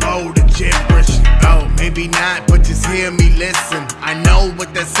 that's a load of gibberish. Oh, maybe not, but just hear me listen. I know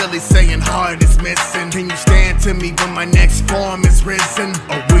what that silly saying heart is missing. Can you stand to me when my next form is risen?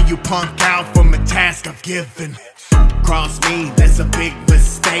 Or will you punk out from a task I've given? Cross me, that's a big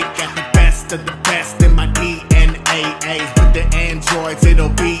mistake. Got the best of the best in my DNA. With the androids, it'll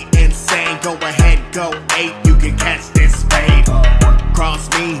be insane. Go ahead, go 8, you can catch this fade. Cross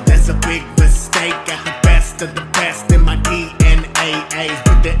me, that's a big mistake. Got the best of the best in my DNA.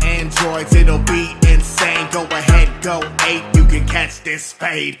 With the androids, it'll be insane. Go ahead, go 8, you can catch this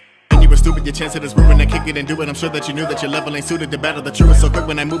fade. You were stupid, your chance at this ruin. I kick it and do it. I'm sure that you knew that your level ain't suited to battle the truth. So quick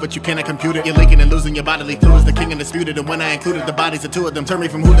when I move it, you cannot compute it. You're leaking and losing your bodily fluids. The king undisputed. And when I included the bodies of 2 of them, turn me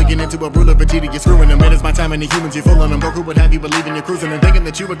from hooligan into a ruler. Vegeta, you're screwing them. It is my time and the humans, you're fooling them. Goku would have you believing you're cruising and thinking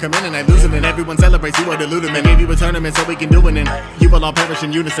that you would come in and I losing. And everyone celebrates you are deluded. Man, maybe we'll tournament so we can do it. And you will all perish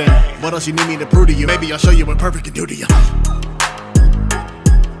in unison. What else you need me to prove to you? Maybe I'll show you what perfect can do to you.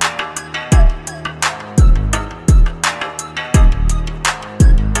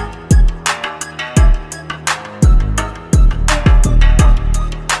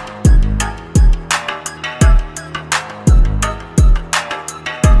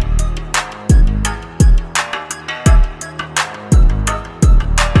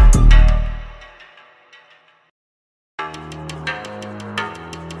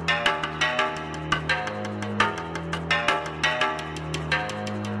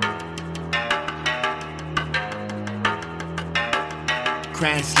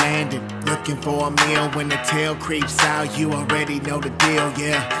 Crash landed, looking for a meal. When the tail creeps out, you already know the deal,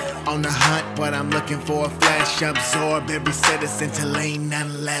 yeah. On the hunt, but I'm looking for a flash. Absorb every citizen till ain't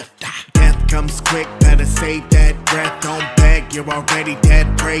none left. Death comes quick, better save that breath. Don't beg, you're already dead.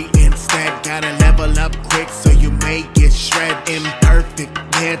 Pray instead, gotta level up quick so you may get shred. Imperfect,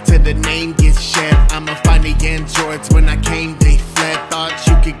 yeah, till the name gets shed. I'ma find the androids, when I came they fled. Thought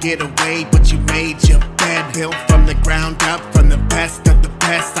you could get away, but you made your bed. Built from the ground up, from the best of the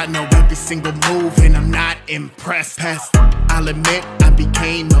best. I know every single move and I'm not impressed. Pest, I'll admit I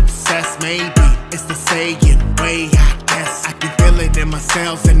became obsessed. Maybe it's the saying way, I guess. I can feel it in my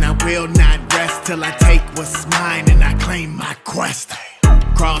cells and I will not rest till I take what's mine and I claim my quest.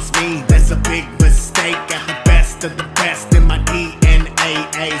 Cross me, that's a big mistake. Got the best of the best in my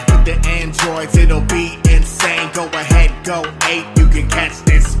DNA. With the androids, it'll be insane. Go ahead, go 8, you can catch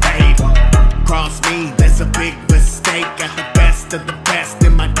this fade. Cross me, that's a big mistake. Got the best of the best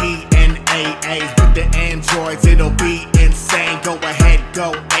in my DNA. With the androids, it'll be insane. Go ahead,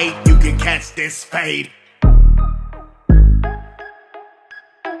 go 8, you can catch this fade.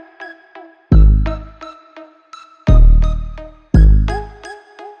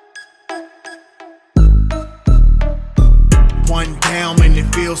 One down and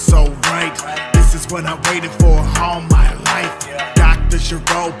it feels so right. This is what I waited for all my life. Dr.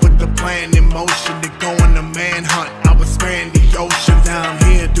 Giro put the plan in motion to go on a manhunt. I would span the ocean. Down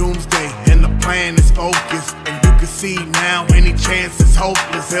here, doomsday, and the plan is focused. And you can see now any chance is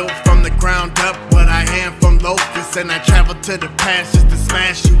hopeless. Built from the ground up, but I am from locusts, and I travel to the past just to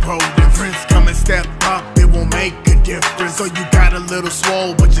smash you rodents. Prince, come and step up, it won't make a difference. So you got a little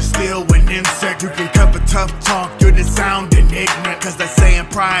swole, but you're still an insect. You can cover tough talk, you're just sounding ignorant. Cause that saying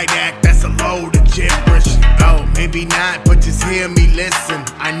pride act, that's a load of gibberish. Oh, maybe not, but just hear me listen.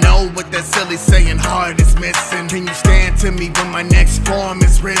 I know what that silly saying heart is missing. Can you stand to me when my next form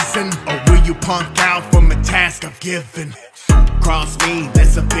is risen? Or will you punk out from a task I've given? Cross me,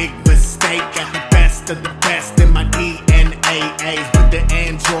 that's a big mistake. Got the best of the best in my DNA. With the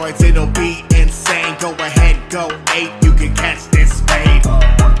androids, it'll be insane. Go ahead, go 8, you can catch this fade.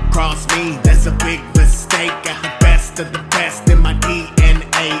 Cross me, that's a big mistake. Got the best of the best in my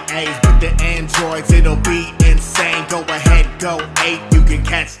DNA. With the androids, it'll be insane. Go ahead, go 8, you can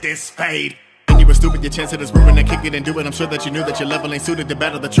catch this fade. You were stupid, your chance at this ruin, I kick it and do it. I'm sure that you knew that your level ain't suited to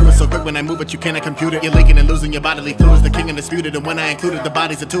battle the truth. So quick when I move it, you cannot compute it. You're leaking and losing your bodily fluids, the king undisputed. And when I included the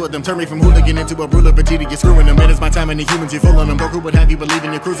bodies of 2 of them, turn me from hooligan into a ruler. Vegeta, you're screwing them. It is my time and the humans, you're fooling them. Goku would have you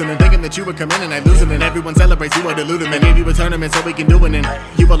believing you're cruising and thinking that you would come in and I losing. And everyone celebrates, you are deluding. And maybe we'll tournament so we can do it. And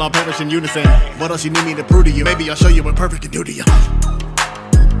you will all perish in unison. What else you need me to prove to you? Maybe I'll show you what perfect can do to you.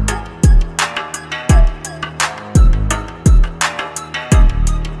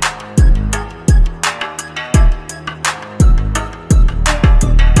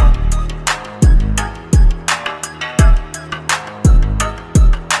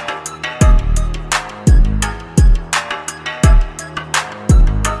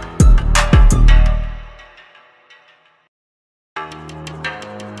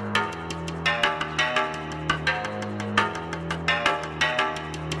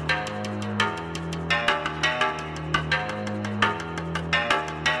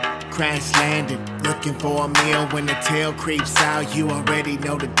 Crash landed, looking for a meal. When the tail creeps out, you already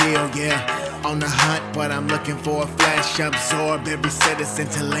know the deal, yeah. On the hunt, but I'm looking for a flash. Absorb every citizen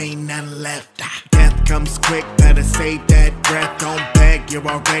till ain't none left. Death comes quick, better save that breath. Don't beg, you're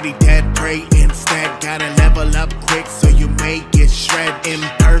already dead. Pray instead, gotta level up quick so you may get shred.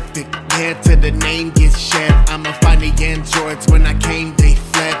 Imperfect, yeah, to the name gets shed. I'ma find the androids, when I came they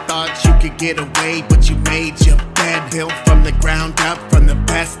fled. Thought you could get away, but you made your bed. Built from the ground up, from the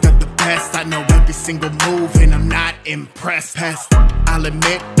best of the best. I know every single move and I'm not impressed. I'll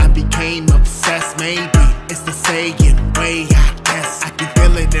admit I became obsessed. Maybe it's the saying way, I guess. I can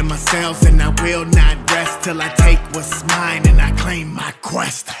feel it in my cells and I will not rest till I take what's mine and I claim my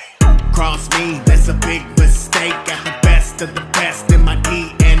quest. Cross me, that's a big mistake. Got the best of the best in my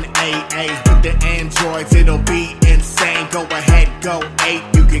DNA. With the androids, it'll be insane. Go ahead, go 8,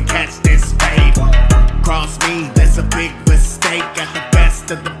 you can catch this fade. Cross me, that's a big mistake. Got the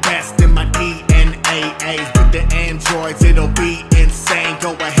best of the best in my DNA. With the androids, it'll be insane.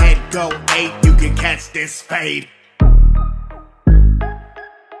 Go ahead, go 8, you can catch this fade.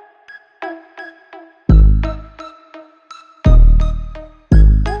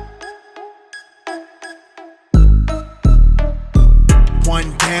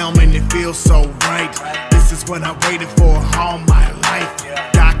 One down and it feels so right. This is what I waited for all my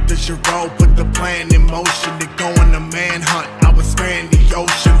life. Dr. Giro put the plan in motion to go on a manhunt. I would span the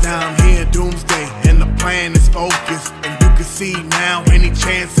ocean. Now I'm here, doomsday, and the plan is focused. And you can see now any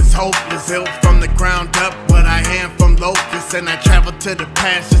chance is hopeless. Built from the ground up, but I am from locusts, and I travel to the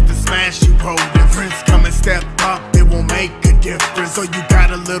past just to smash you rodents. Prince, come and step up, it won't make a difference. So you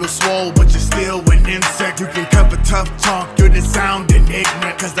got a little swole, but you're still an insect. You can cover tough talk, you're just sounding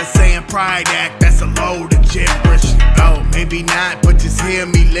ignorant. Cause that saying pride act, that's a load of gibberish. Oh, maybe not, but just hear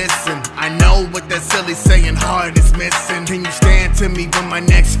me listen. I know what that silly saying heart is missing. Can you stand to me when my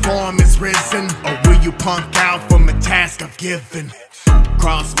next form is risen? Or will you punk out from a task I've given?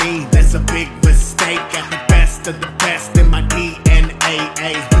 Cross me, that's a big mistake. Got the best of the best in my DNA.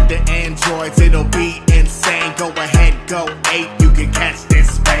 With the androids, it'll be insane. Go ahead, go 8, you can catch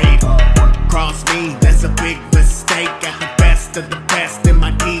this fade. Cross me, that's a big mistake. Got the best of the best in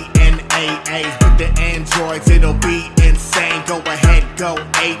my DNA. With the androids, it'll be insane. Go ahead, go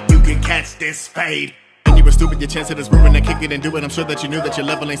 8, you can catch this fade. You were stupid, your chance at this ruin, I kick it and do it. I'm sure that you knew that your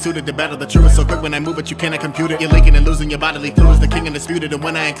level ain't suited to battle the truth. So quick when I move it, you cannot compute it. You're leaking and losing your bodily fluids, the king undisputed. And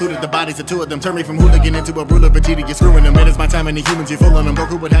when I included the bodies of 2 of them, turn me from hooligan into a ruler. Vegeta, you're screwing them. It is my time and the humans, you're fooling them.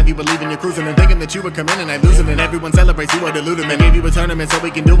 Goku would have you believing you're cruising and thinking that you would come in and I losing. And everyone celebrates, you are deluding. And maybe we'll tournament so we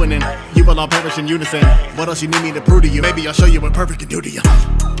can do it. And you will all perish in unison. What else you need me to prove to you? Maybe I'll show you what perfect can do to you.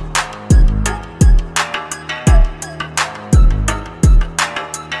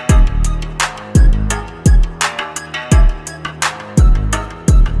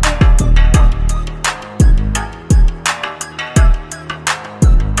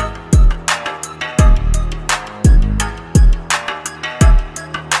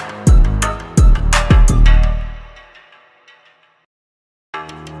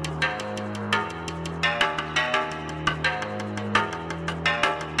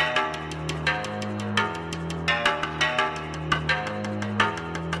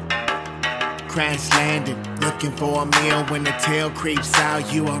 crash landed, looking for a meal. When the tail creeps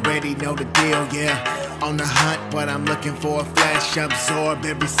out, you already know the deal, yeah. On the hunt, but I'm looking for a flash. Absorb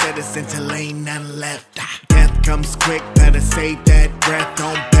every citizen till ain't none left. Death comes quick, better save that breath.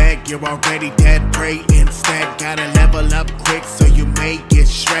 Don't beg, you're already dead. Pray instead, gotta level up quick so you may get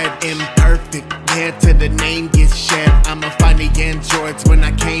shred. Imperfect, yeah, till the name gets shed. I'ma find the androids, when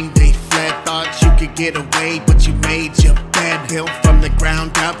I came they fled. Thought you could get away, but you made your bed. Built from the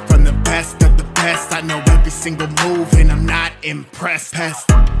ground up, from the best of the best. I know every single move and I'm not impressed.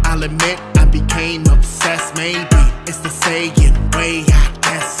 Pest, I'll admit I became obsessed. Maybe it's the saying way, I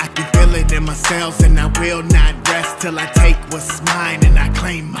guess. I can feel it in my cells and I will not rest till I take what's mine and I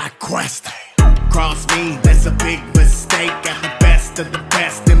claim my quest. Cross me, that's a big mistake. Got the best of the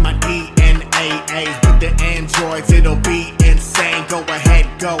best in my DNA. With the androids, it'll be insane. Go ahead,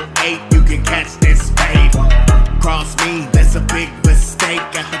 go ape, you can catch this fade. Cross me, that's a big mistake.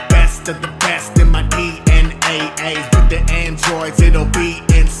 Got the best of the best in my DNA. With the androids, it'll be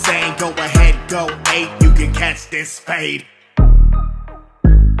insane. Go ahead, go ape, you can catch this fade.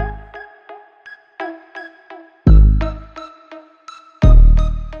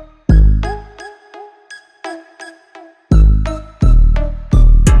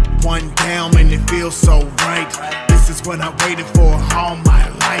 One down and it feels so right. This is what I waited for all my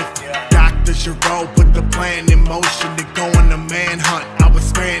life. Dr. Giro put the plan in motion to go on a manhunt. I would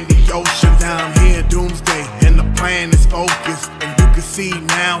span the ocean. Down here, doomsday, and the plan is focused. And you can see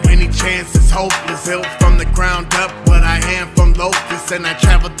now any chance is hopeless. Built from the ground up, what I am from locusts. And I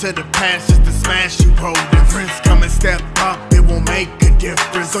travel to the past just to smash you rodents. Prince, come and step up, it won't make a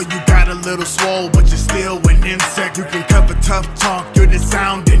difference. So you got a little swole, but you're still an insect. You can cover tough talk, you're just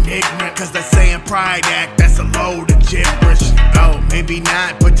sounding ignorant. Cause that saying pride act, that's a load of gibberish. Oh, maybe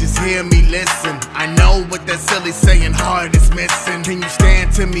not, but just hear me listen. I know what that silly saying heart is missing. Can you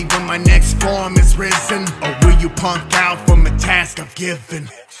stand to me when my next form is risen? Or will you punk out from a task I've given?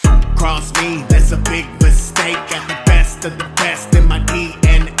 Cross me, that's a big mistake. Got the best of the best in my DNA.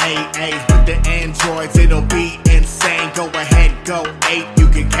 With the androids, it'll be insane. Go ahead, go ape, you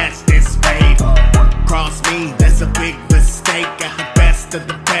can catch this fade. Cross me, that's a big mistake. Got the best of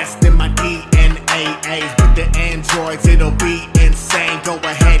the best in my DNA. With the androids, it'll be insane. Go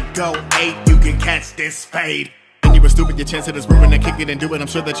ahead, go ape, you can catch this fade. And you were stupid, your chance at this ruin. I kick it and do it. I'm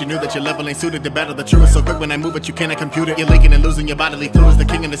sure that you knew that your level ain't suited to battle the truest. So quick when I move it, you cannot compute it. You're leaking and losing your bodily fluids. The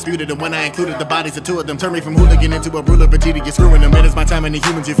king undisputed. And when I included the bodies of two of them, turn me from hooligan into a ruler. Vegeta, you're screwing them. It is my time and the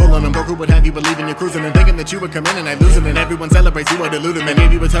humans, you're fooling them. Goku would have you believing you're cruising and thinking that you would come in and I losing. And everyone celebrates, you are deluded. Man,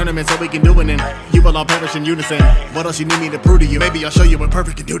 maybe a tournament so we can do it. And you will all perish in unison. What else you need me to prove to you? Maybe I'll show you what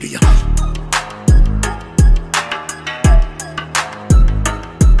perfect can do to you.